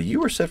 You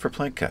were set for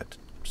plant cut.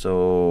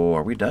 So,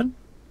 are we done?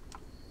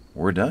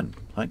 We're done.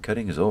 Plant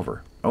cutting is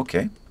over.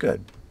 Okay,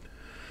 good.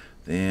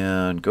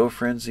 Then Go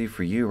Frenzy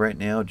for you right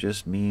now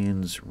just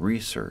means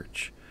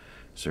research.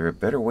 Is there a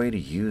better way to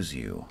use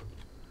you?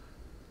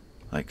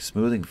 Like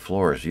smoothing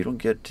floors. You don't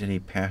get any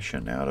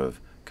passion out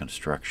of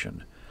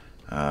construction.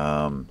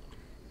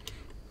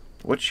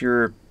 What's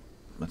your...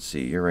 Let's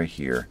see, you're right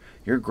here.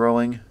 You're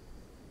growing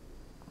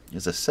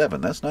is a 7.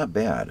 That's not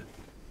bad.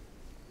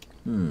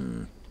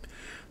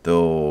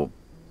 Though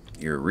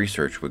your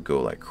research would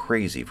go like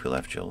crazy if we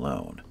left you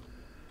alone.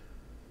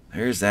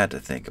 There's that to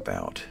think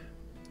about.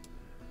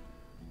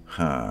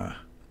 Huh.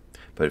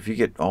 But if you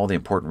get all the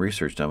important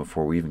research done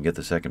before we even get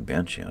the second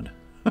bench in.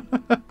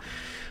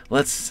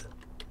 Let's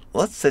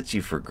set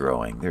you for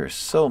growing. There's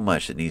so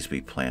much that needs to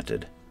be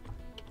planted.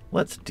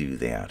 Let's do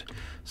that.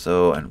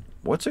 So, and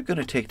what's it going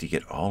to take to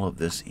get all of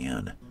this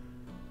in?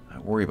 I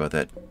worry about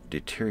that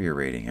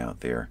deteriorating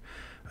out there.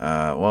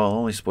 Well, it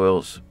only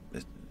spoils...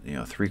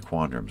 3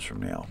 quadrants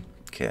from now.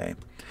 Okay.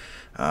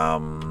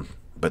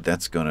 But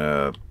that's going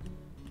to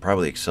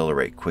probably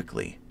accelerate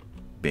quickly,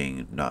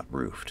 being not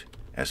roofed,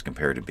 as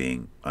compared to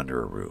being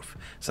under a roof.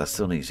 So that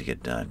still needs to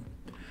get done.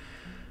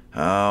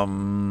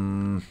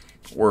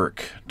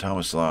 Work.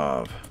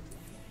 Tomislav.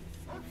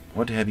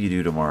 What have you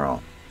do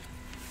tomorrow?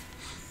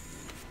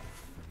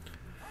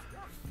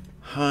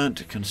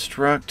 Hunt.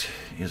 Construct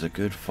is a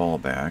good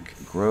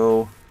fallback.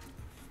 Grow.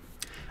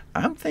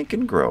 I'm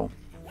thinking grow.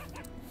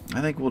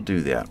 I think we'll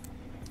do that.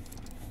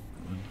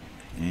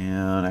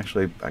 And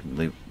actually, I can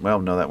leave. Well,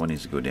 no, that one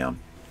needs to go down.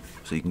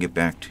 So you can get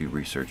back to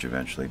research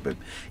eventually. But,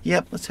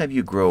 yep, let's have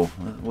you grow.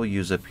 We'll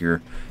use up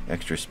your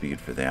extra speed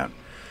for that.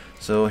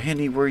 So,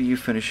 Hendy, where are you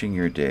finishing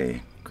your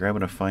day?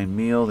 Grabbing a fine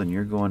meal, then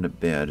you're going to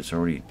bed. It's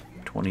already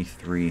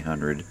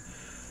 2300.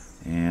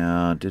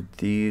 And did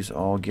these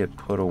all get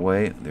put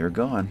away? They're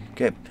gone.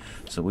 Okay,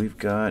 so we've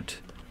got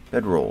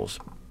bedrolls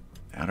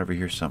out over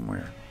here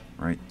somewhere.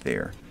 Right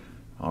there.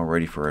 All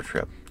ready for our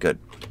trip. Good.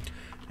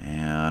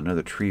 And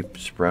another tree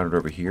sprouted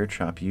over here.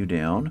 Chop you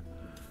down.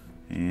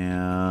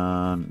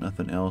 And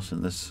nothing else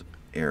in this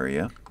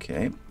area.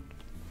 Okay.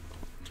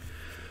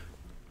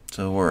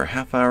 So we're a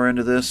half hour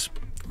into this.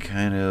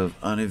 Kind of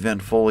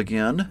uneventful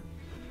again.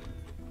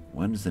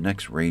 When's the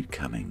next raid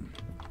coming?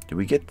 Did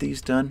we get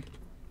these done?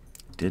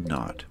 Did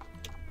not.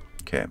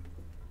 Okay.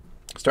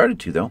 Started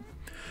to, though.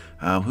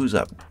 Who's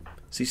up?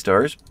 Sea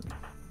Stars.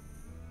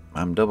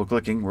 I'm double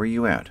clicking. Where are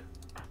you at?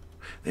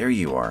 There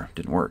you are.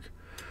 Didn't work.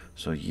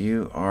 So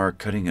you are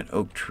cutting an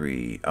oak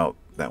tree. Oh,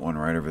 that one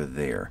right over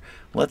there.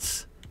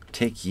 Let's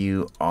take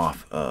you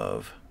off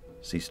of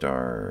Sea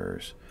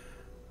Stars.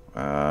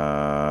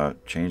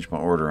 Change my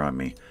order on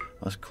me.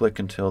 Let's click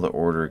until the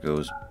order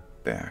goes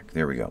back.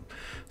 There we go.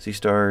 Sea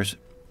Stars,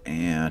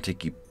 and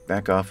take you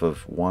back off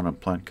of one on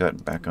plant cut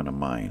and back onto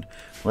mine.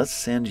 Let's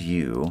send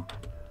you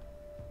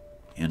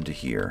into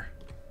here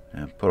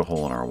and put a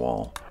hole in our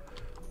wall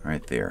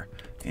right there.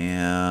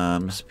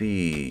 And Miss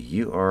B,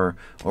 you are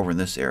over in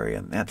this area,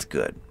 and that's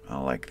good. I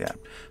like that.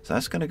 So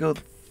that's going to go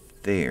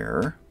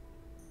there.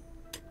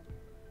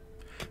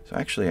 So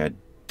actually, I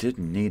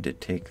didn't need to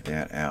take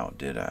that out,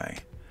 did I?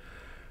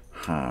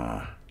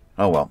 Huh.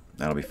 Oh well,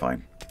 that'll be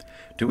fine.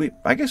 Do we?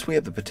 I guess we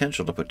have the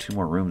potential to put 2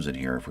 more rooms in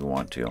here if we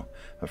want to.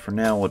 But for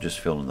now, we'll just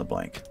fill in the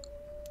blank.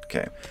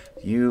 Okay.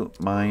 You,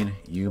 mine,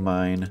 you,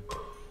 mine,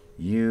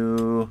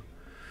 you,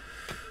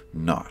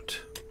 not.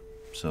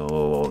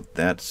 So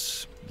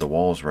that's the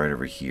walls right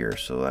over here,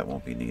 so that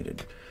won't be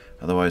needed.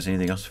 Otherwise,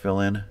 anything else to fill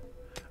in?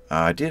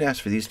 I did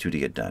ask for these 2 to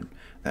get done.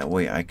 That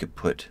way I could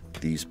put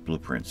these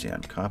blueprints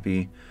in.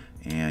 Copy,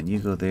 and you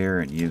go there,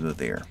 and you go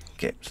there.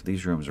 Okay, so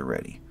these rooms are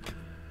ready.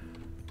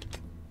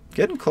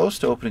 Getting close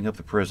to opening up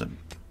the prison.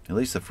 At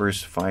least the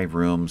first 5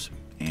 rooms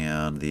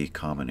and the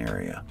common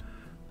area.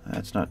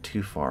 That's not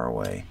too far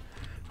away.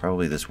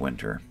 Probably this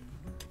winter.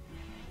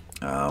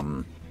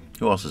 Who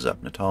else is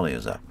up?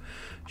 Natalia's up.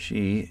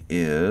 She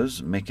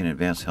is making an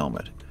advanced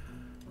helmet.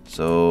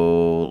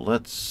 So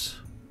let's...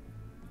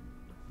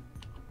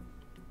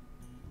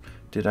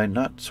 Did I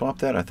not swap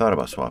that? I thought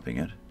about swapping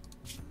it.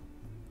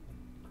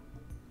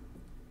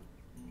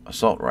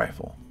 Assault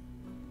rifle.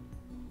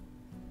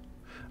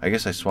 I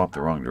guess I swapped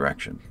the wrong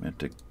direction. Meant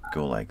to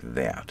go like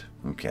that.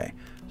 Okay.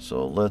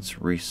 So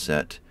let's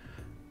reset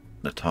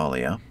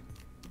Natalia.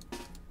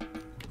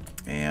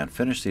 And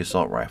finish the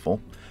assault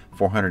rifle.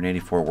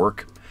 484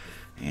 work.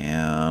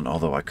 And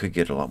although I could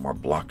get a lot more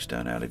blocks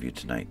done out of you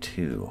tonight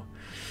too.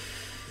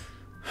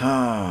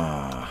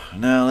 Now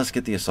let's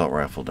get the assault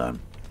rifle done.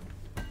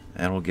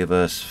 That'll give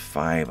us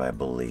 5, I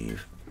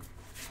believe.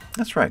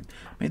 That's right.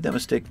 Made that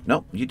mistake.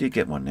 Nope, you did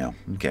get one now.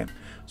 Okay.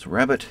 So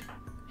Rabbit,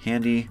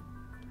 Handy,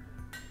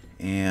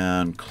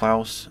 and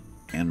Klaus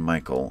and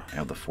Michael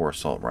have the 4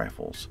 assault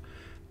rifles.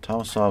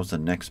 Talasov's the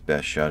next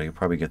best shot. He'll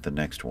probably get the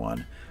next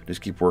one.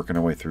 Just keep working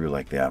our way through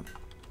like that.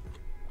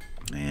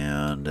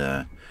 And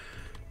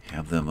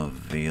have them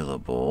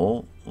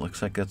available.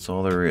 Looks like that's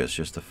all there is,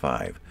 just the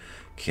 5.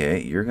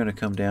 Okay, you're going to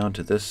come down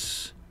to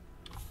this.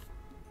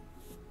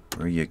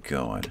 Where are you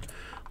going?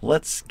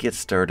 Let's get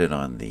started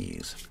on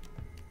these.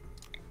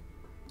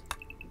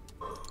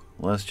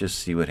 Let's just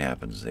see what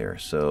happens there.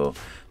 So,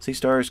 Sea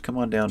Stars, come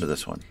on down to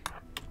this one.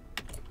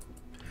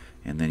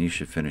 And then you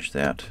should finish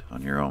that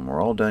on your own.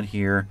 We're all done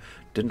here.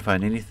 Didn't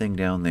find anything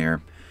down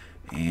there.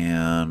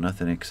 And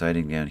nothing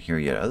exciting down here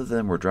yet. Other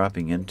than we're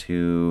dropping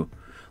into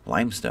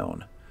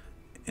limestone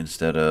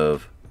instead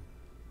of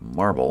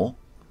marble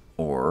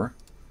or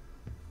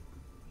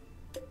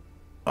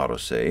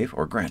autosave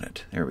or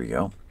granite. There we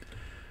go.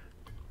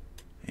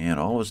 And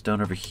all was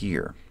done over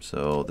here.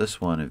 So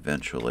this one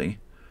eventually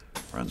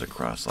runs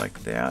across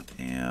like that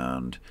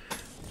and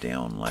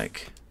down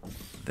like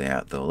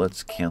that. Though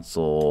let's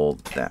cancel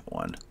that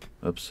one.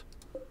 Oops.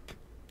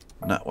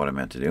 Not what I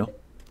meant to do.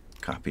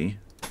 Copy.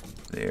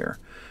 There.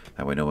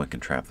 That way no one can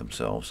trap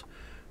themselves.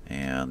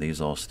 And these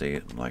all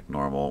stay like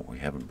normal. We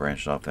haven't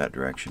branched off that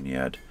direction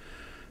yet.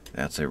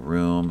 That's a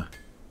room.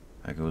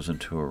 That goes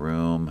into a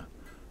room.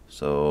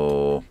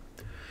 So,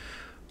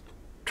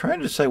 trying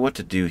to decide what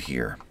to do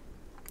here.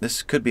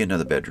 This could be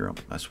another bedroom.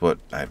 That's what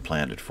I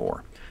planned it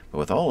for. But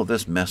with all of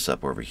this mess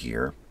up over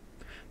here,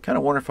 kind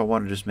of wonder if I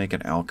want to just make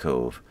an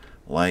alcove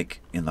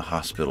like in the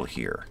hospital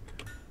here.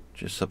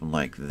 Just something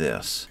like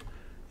this.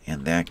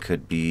 And that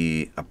could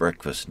be a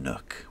breakfast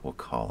nook, we'll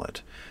call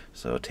it.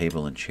 So a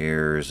table and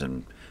chairs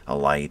and a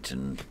light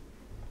and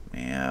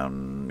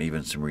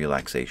even some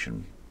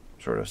relaxation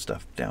sort of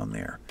stuff down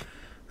there.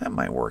 That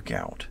might work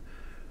out.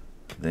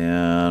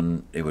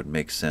 then it would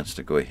make sense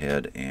to go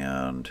ahead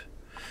and...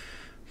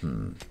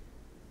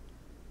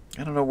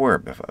 I don't know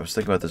where. I was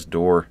thinking about this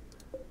door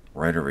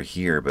right over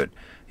here, but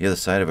the other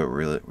side of it,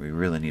 we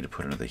really need to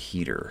put another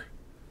heater.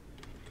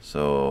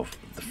 So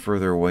the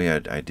further away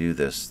I do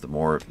this, the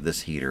more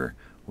this heater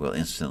will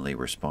instantly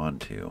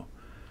respond to.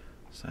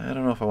 So I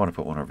don't know if I want to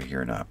put one over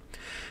here or not.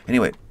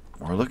 Anyway,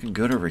 we're looking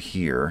good over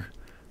here.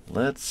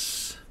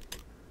 Let's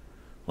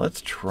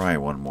try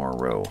one more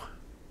row.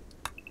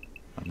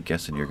 I'm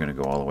guessing you're going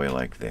to go all the way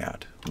like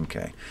that.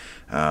 Okay.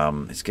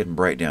 It's getting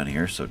bright down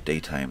here, so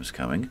daytime is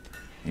coming.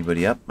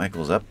 Anybody up?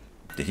 Michael's up.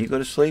 Did he go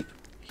to sleep?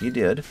 He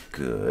did.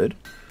 Good.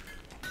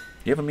 Do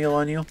you have a meal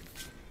on you?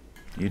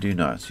 You do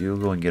not, so you'll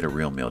go and get a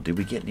real meal. Did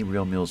we get any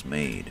real meals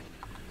made?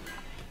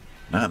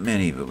 Not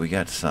many, but we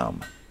got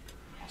some.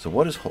 So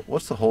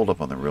what's the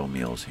holdup on the real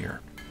meals here?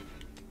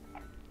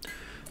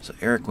 So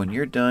Eric, when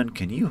you're done,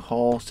 can you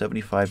haul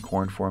 75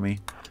 corn for me?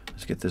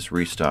 Let's get this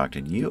restocked.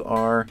 And you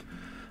are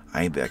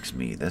ibex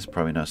meat. That's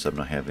probably not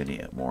something I have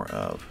any more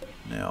of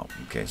now.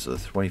 Okay, so the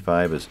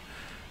 25 is...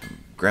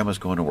 Grandma's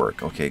going to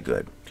work. Okay,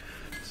 good.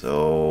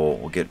 So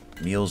we'll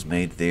get meals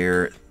made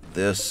there.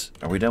 This...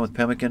 Are we done with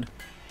pemmican?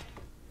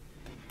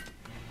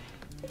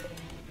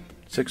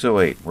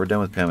 608. We're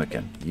done with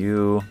pemmican.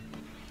 You...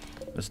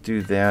 Let's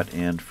do that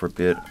and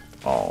forbid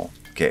all.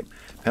 Okay.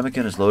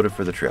 Pemmican is loaded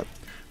for the trip.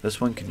 This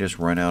one can just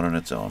run out on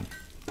its own.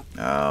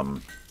 I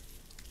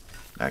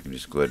can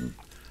just go ahead and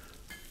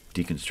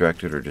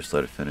deconstruct it or just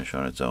let it finish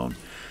on its own.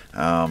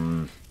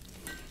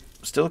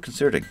 Still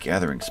considered a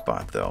gathering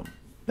spot, though.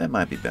 That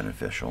might be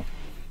beneficial.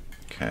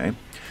 Okay.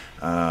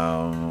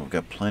 We've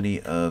got plenty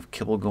of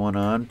kibble going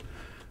on.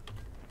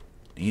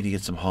 Need to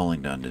get some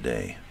hauling done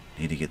today.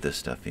 Need to get this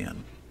stuff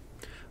in.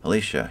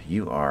 Alicia,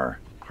 you are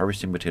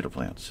harvesting potato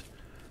plants.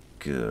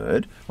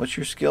 Good. What's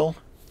your skill?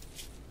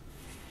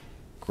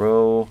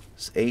 Grow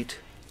 8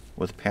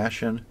 with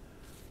passion.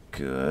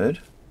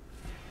 Good.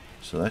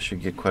 So that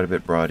should get quite a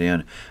bit brought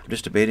in. I'm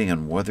just debating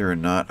on whether or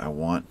not I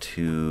want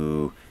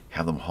to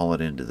have them haul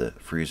it into the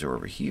freezer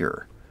over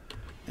here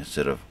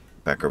instead of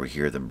back over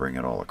here, then bring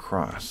it all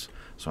across.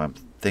 So I'm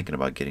thinking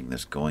about getting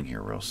this going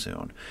here real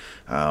soon.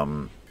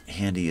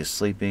 Handy is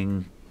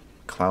sleeping.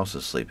 Klaus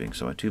is sleeping.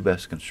 So my two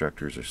best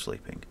constructors are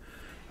sleeping.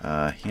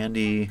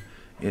 Handy,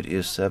 it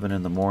is 7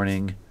 in the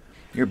morning.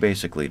 You're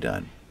basically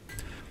done.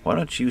 Why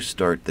don't you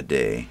start the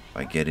day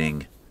by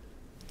getting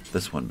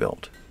this one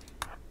built?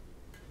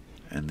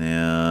 And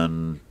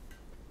then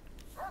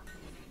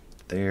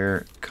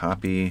there,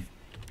 copy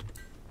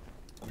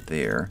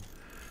there.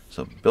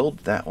 So build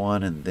that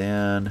one, and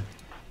then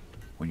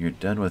when you're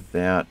done with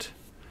that,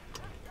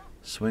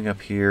 swing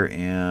up here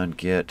and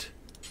get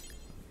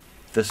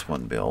this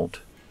one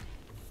built.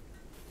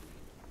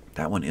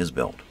 That one is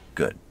built.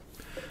 Good.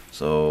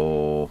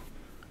 So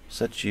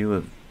set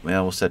you,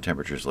 well, we'll set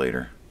temperatures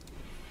later.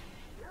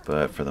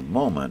 But for the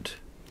moment,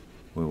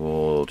 we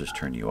will just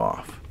turn you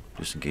off,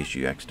 just in case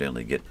you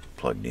accidentally get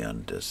plugged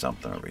into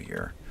something over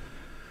here.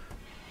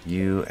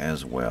 You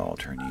as well,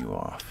 turn you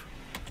off.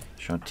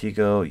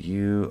 Shantigo,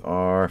 you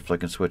are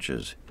flicking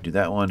switches. Do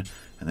that one,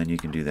 and then you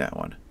can do that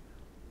one.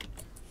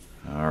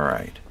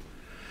 Alright.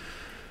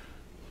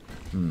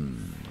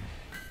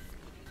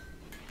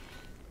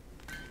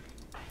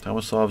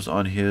 Tomaslav's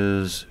on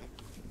his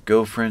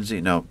Go Frenzy.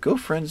 Now, Go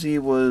Frenzy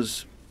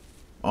was...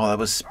 Oh, that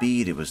was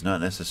speed. It was not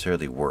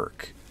necessarily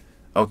work.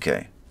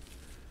 Okay.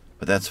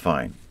 But that's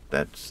fine.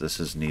 This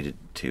is needed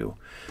too.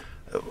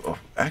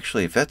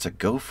 Actually, if that's a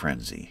Go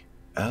Frenzy...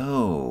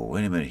 Oh,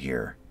 wait a minute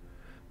here.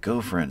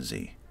 Go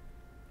Frenzy.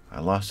 I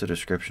lost the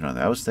description on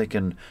that. I was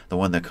thinking the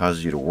one that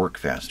causes you to work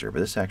faster, but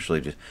this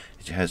actually just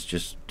has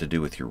just to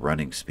do with your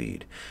running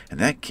speed. In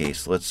that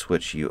case, let's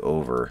switch you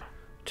over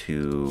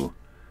to,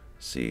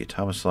 see,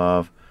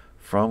 Tomislav,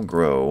 from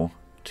Grow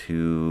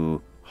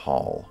to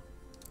Haul.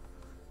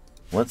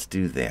 Let's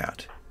do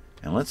that.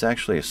 And let's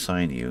actually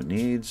assign you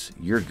needs.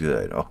 You're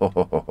good.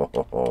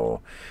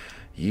 Oh,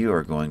 you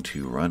are going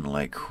to run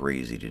like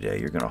crazy today.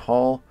 You're going to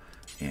haul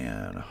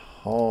and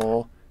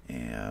haul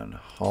and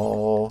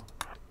haul.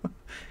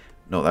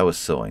 No, that was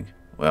sewing.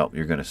 Well,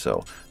 you're going to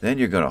sew. Then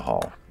you're going to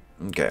haul.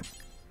 Okay.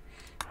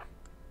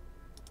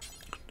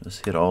 Let's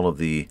hit all of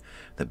the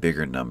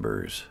bigger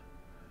numbers.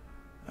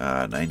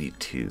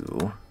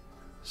 92,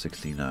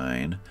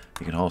 69.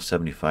 You can haul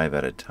 75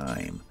 at a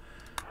time.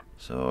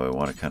 So I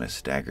want to kind of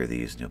stagger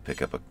these, and you'll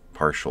pick up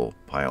partial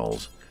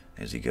piles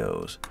as he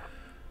goes.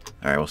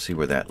 Alright, we'll see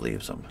where that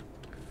leaves them.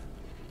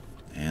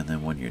 And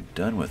then when you're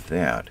done with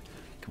that,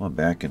 come on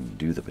back and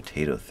do the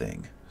potato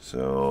thing.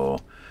 So,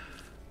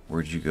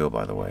 where'd you go,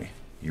 by the way?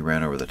 You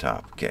ran over the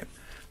top. Okay.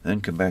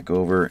 Then come back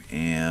over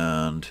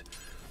and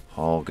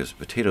haul, because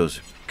potatoes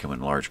come in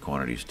large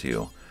quantities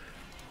too.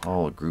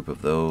 Haul a group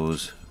of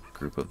those,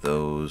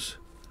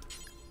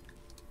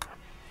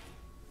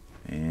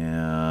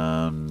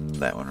 and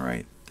that one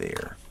right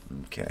there.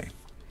 Okay.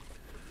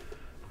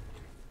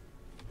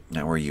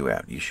 Now where are you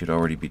at? You should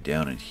already be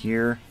down in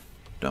here.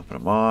 Dumping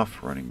them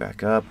off, running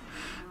back up.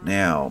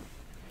 Now,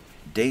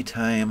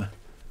 daytime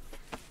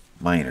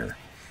miner.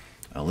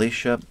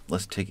 Alicia,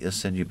 let's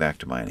send you back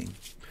to mining.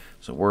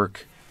 So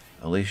work,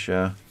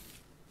 Alicia,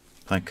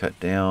 plant cut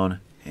down,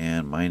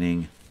 and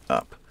mining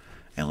up.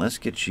 And let's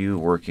get you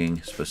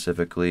working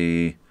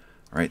specifically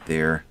right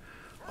there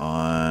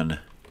on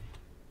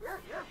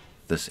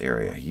this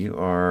area. You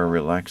are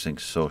relaxing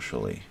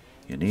socially.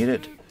 You need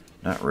it?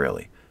 Not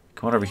really.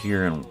 Come on over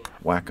here and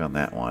whack on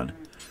that one.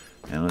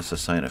 And let's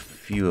assign a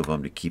few of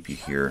them to keep you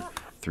here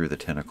through the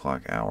 10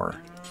 o'clock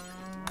hour.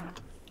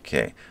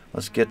 Okay,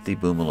 let's get the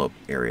Boomalope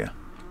area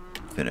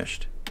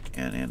finished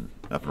and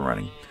up and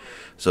running.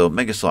 So,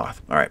 Mega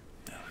Sloth. All right,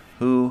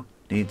 who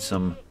needs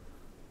some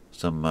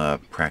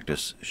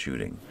practice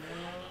shooting?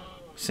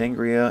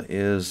 Sangria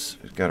is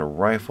got a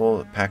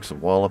rifle, it packs a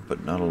wallop,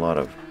 but not a lot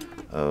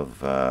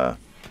of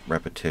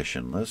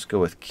repetition. Let's go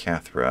with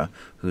Cathra,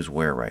 who's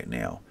where right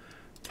now?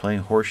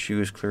 Playing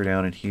horseshoes, clear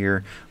down in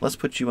here. Let's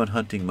put you on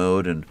hunting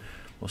mode, and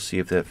we'll see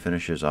if that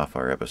finishes off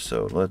our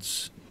episode.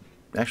 Let's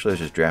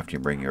just draft you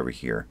and bring you over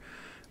here.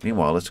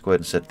 Meanwhile, let's go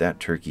ahead and set that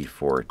turkey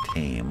for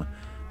Tame.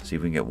 See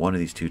if we can get one of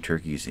these two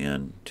turkeys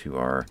in to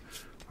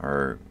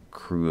our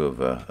crew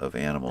of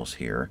animals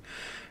here.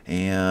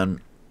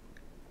 And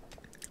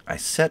I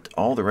set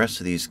all the rest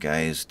of these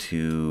guys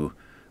to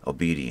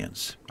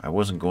obedience. I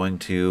wasn't going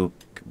to,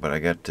 but I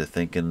got to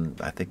thinking,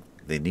 I think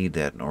they need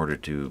that in order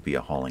to be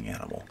a hauling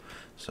animal.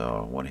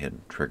 So I went ahead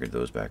and triggered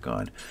those back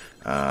on.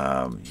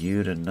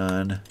 You to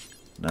none,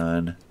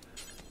 none,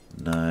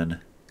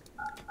 none.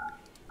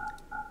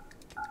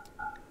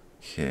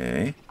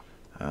 Okay.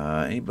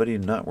 Anybody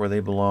not where they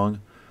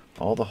belong?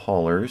 All the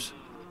haulers.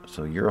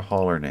 So you're a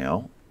hauler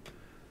now.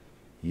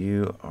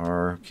 You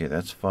are... Okay,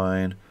 that's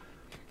fine.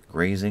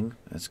 Grazing.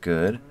 That's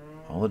good.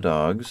 All the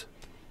dogs.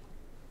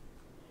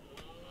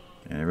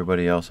 And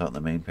everybody else out in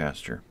the main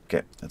pasture.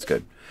 Okay, that's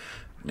good.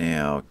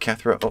 Now,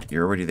 Cathra... Oh,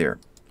 you're already there.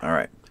 All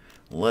right.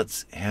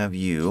 Let's have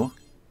you...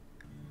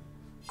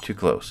 Too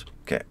close.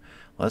 Okay.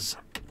 Let's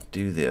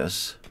do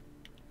this.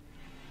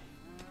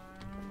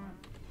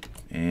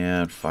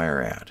 And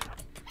fire at.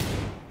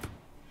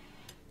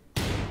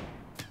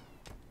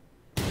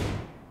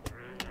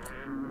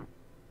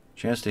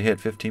 Chance to hit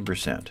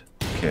 15%.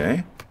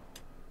 Okay.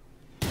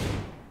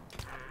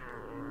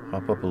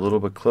 Hop up a little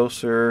bit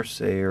closer.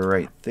 Say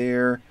right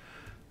there.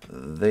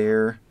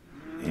 There.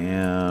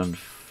 And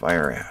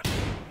fire at.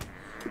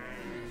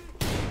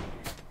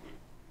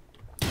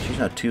 She's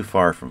not too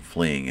far from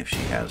fleeing if she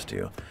has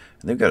to.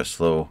 And they've got a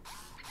slow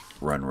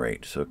run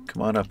rate. So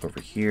come on up over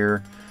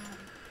here.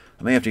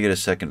 I may have to get a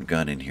second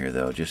gun in here,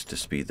 though, just to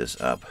speed this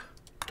up.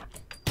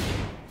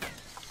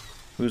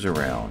 Who's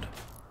around?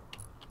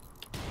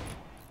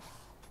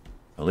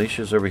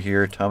 Alicia's over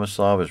here.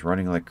 Tomislav is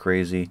running like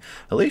crazy.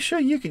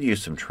 Alicia, you could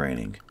use some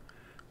training.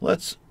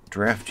 Let's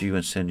draft you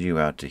and send you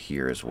out to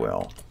here as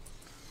well.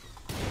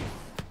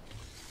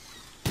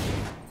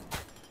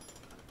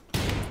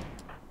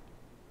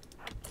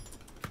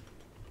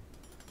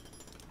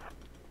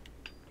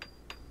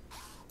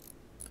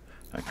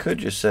 I could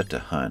just set to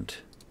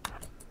hunt,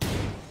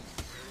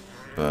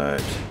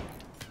 but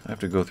I have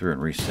to go through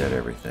and reset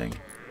everything.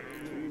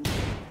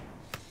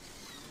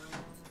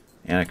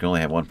 And I can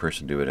only have one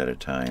person do it at a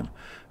time.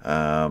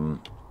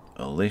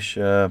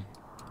 Alicia,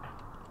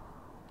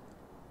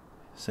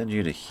 send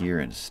you to here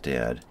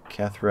instead.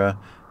 Cathra,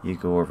 you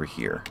go over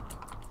here.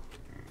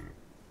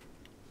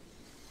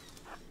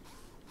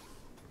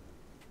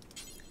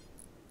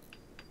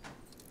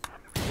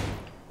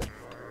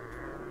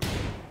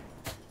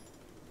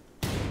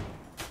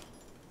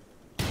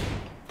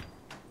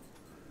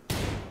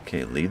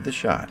 Okay, lead the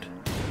shot.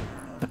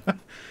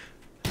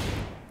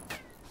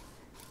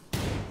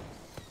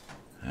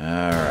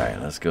 Alright,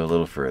 let's go a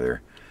little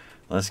further.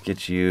 Let's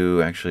get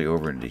you actually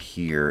over into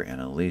here. And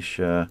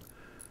Alicia,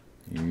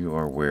 you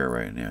are where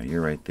right now?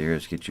 You're right there.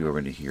 Let's get you over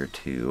into here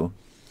too.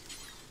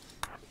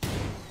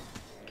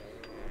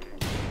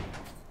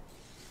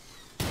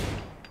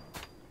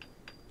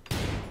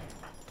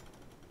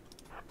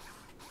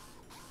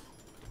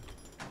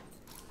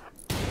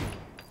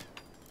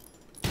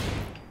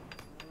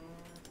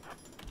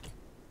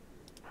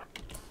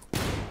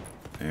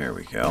 There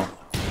we go.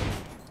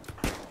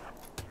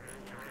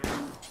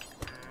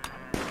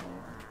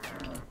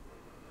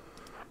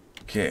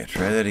 Okay,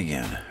 try that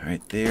again.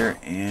 Right there,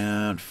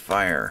 and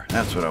fire.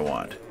 That's what I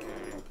want.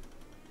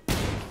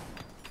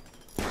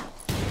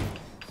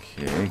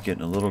 Okay,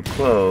 getting a little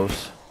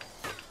close.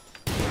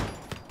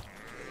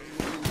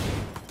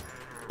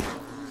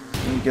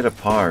 Let me get a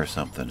paw or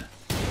something.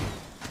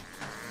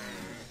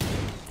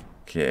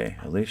 Okay,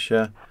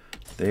 Alicia,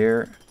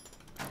 there.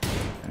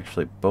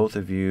 Actually, both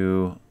of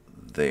you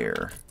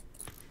there.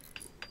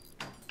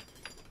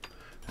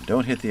 And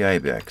don't hit the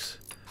ibex.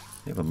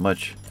 They have a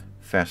much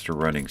faster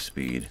running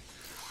speed.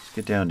 Let's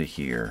get down to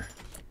here.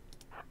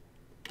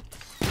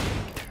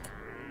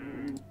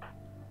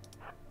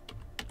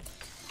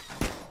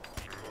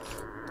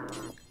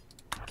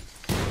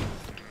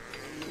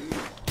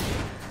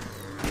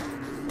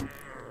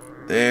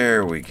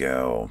 There we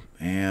go.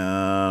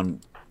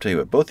 And tell you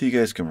what, both of you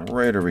guys come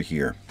right over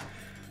here.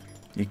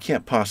 You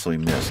can't possibly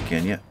miss,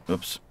 can you?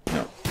 Oops.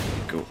 No.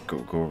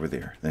 Go over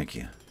there. Thank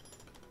you.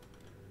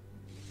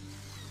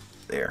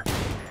 There.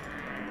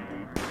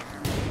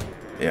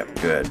 Yep,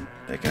 good.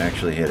 They can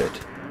actually hit it.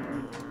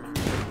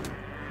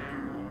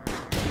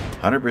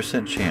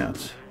 100%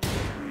 chance.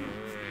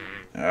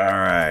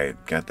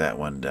 Alright, got that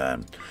one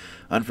done.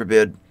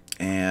 Unforbid,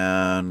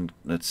 and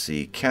let's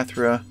see,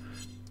 Cathra,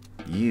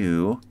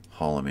 you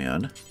haul them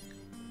in.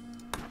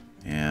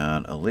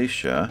 And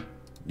Alicia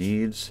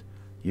needs,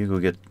 you go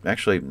get,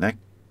 actually,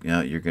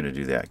 you're going to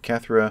do that.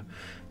 Cathra,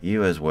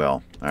 you as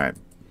well. Alright,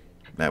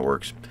 that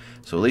works.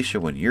 So Alicia,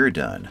 when you're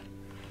done,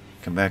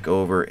 come back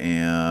over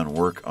and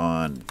work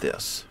on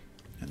this.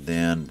 And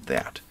then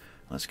that.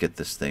 Let's get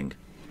this thing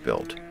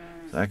built.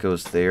 So that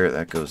goes there,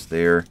 that goes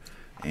there.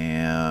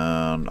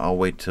 And I'll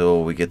wait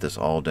till we get this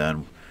all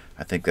done.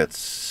 I think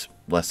that's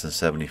less than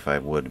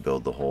 75 wood to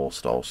build the whole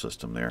stall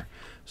system there.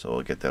 So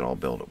we'll get that all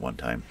built at one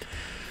time.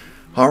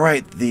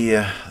 Alright,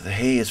 the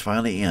hay is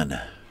finally in.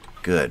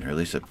 Good, or at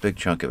least a big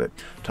chunk of it.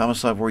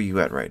 Tomislav, where are you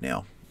at right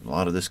now? A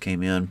lot of this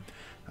came in.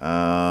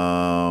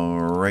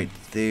 Right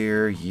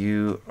there,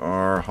 you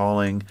are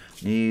hauling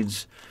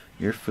needs.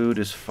 Your food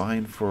is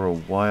fine for a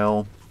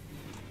while.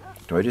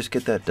 Do I just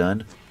get that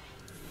done?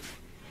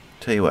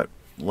 Tell you what,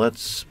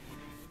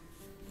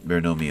 there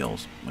are no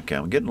meals. Okay,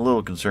 I'm getting a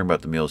little concerned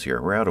about the meals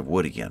here. We're out of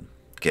wood again.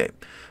 Okay,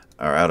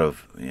 or out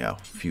of,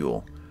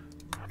 fuel.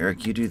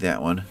 Eric, you do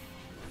that one.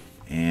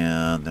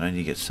 And then I need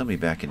to get somebody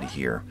back into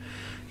here.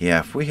 Yeah,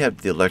 if we had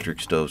the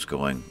electric stoves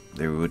going,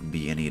 there wouldn't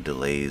be any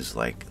delays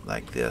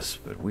like this.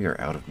 But we are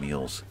out of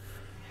meals.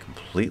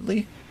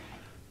 Completely?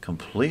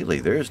 Completely.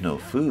 There is no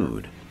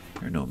food.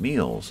 There are no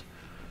meals.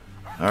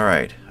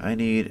 Alright, I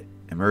need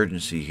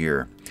emergency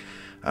here.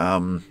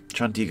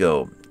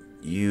 Chantigo,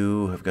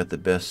 you have got the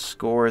best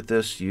score at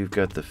this. You've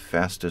got the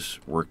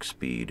fastest work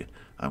speed,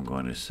 I'm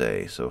going to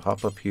say. So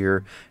hop up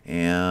here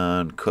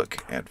and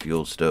cook at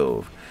fuel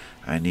stove.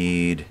 I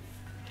need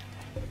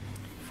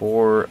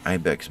 4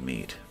 ibex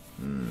meat.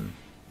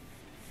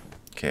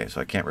 Okay,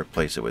 so I can't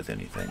replace it with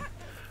anything.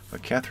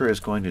 But Cathra is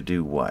going to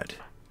do what?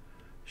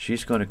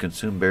 She's going to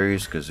consume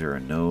berries because there are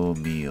no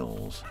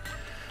meals.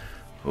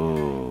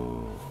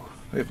 Oh,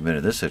 we haven't been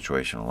in this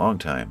situation in a long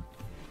time.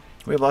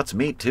 We have lots of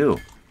meat too.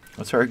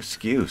 What's our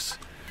excuse?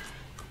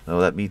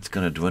 Oh, that meat's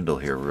going to dwindle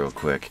here real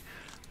quick.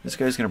 This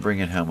guy's going to bring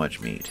in how much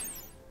meat?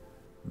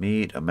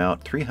 Meat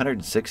amount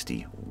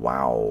 360.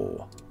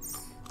 Wow.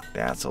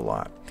 That's a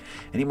lot.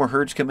 Any more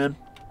herds come in?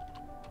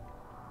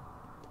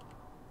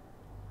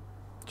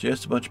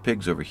 Just a bunch of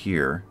pigs over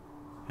here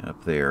and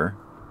up there.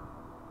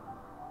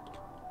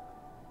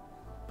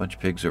 Bunch of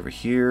pigs over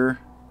here.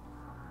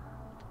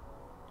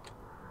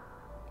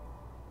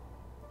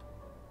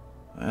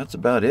 That's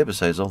about it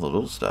besides all the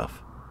little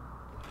stuff.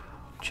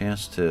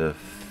 Chance to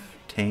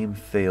tame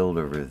failed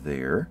over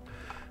there.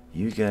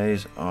 You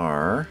guys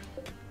are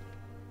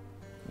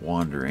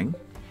wandering.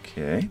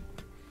 Okay.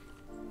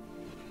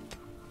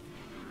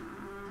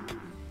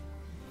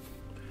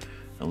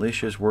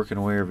 Alicia's working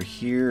away over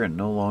here and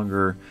no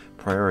longer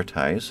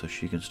prioritized, so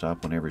she can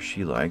stop whenever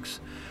she likes.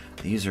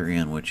 These are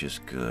in, which is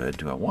good.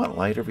 Do I want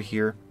light over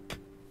here?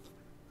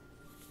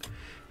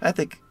 I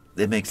think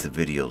it makes the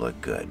video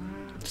look good.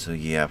 So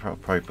yeah, I'll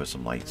probably put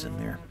some lights in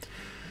there.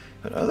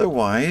 But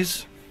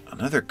otherwise,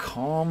 another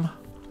calm,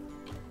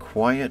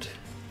 quiet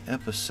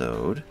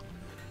episode.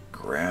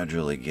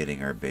 Gradually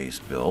getting our base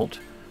built.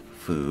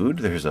 Food.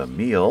 There's a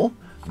meal.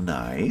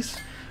 Nice.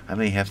 I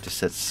may have to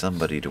set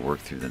somebody to work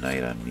through the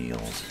night on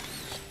meals.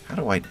 How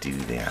do I do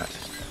that?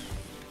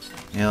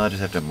 I'll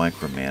just have to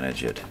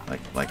micromanage it,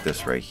 like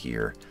this right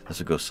here. This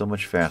would go so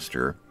much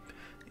faster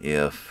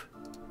if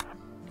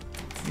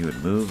you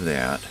would move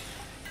that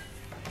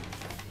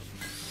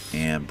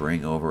and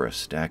bring over a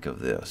stack of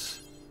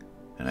this.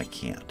 And I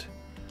can't.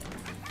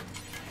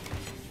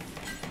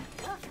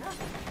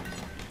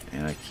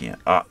 And I can't.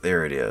 Ah,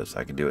 there it is.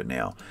 I can do it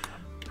now.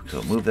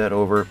 So move that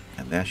over,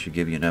 and that should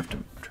give you enough to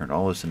turn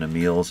all this into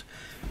meals.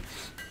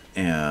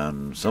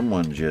 And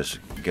someone just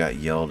got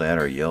yelled at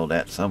or yelled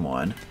at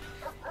someone.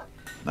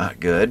 Not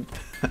good.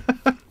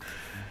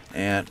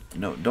 And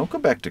no, don't go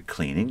back to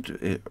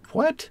cleaning.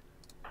 What?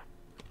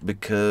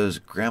 Because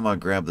Grandma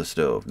grabbed the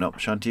stove. Nope,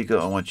 Shantika,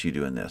 I want you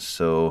doing this.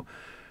 So,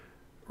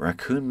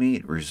 raccoon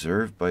meat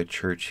reserved by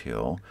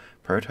Churchill.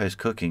 Prioritize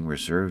cooking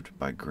reserved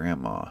by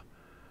Grandma.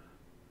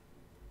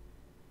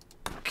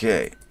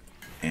 Okay.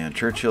 And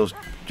Churchill's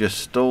just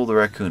stole the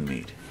raccoon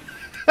meat.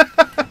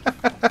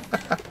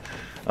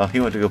 Oh, he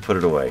went to go put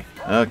it away.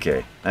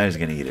 Okay, now he's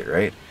going to eat it,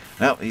 right?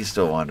 No, he's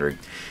still wandering.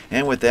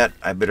 And with that,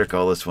 I better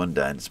call this one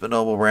done. It's been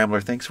Noble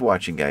Rambler. Thanks for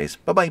watching, guys.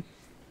 Bye-bye.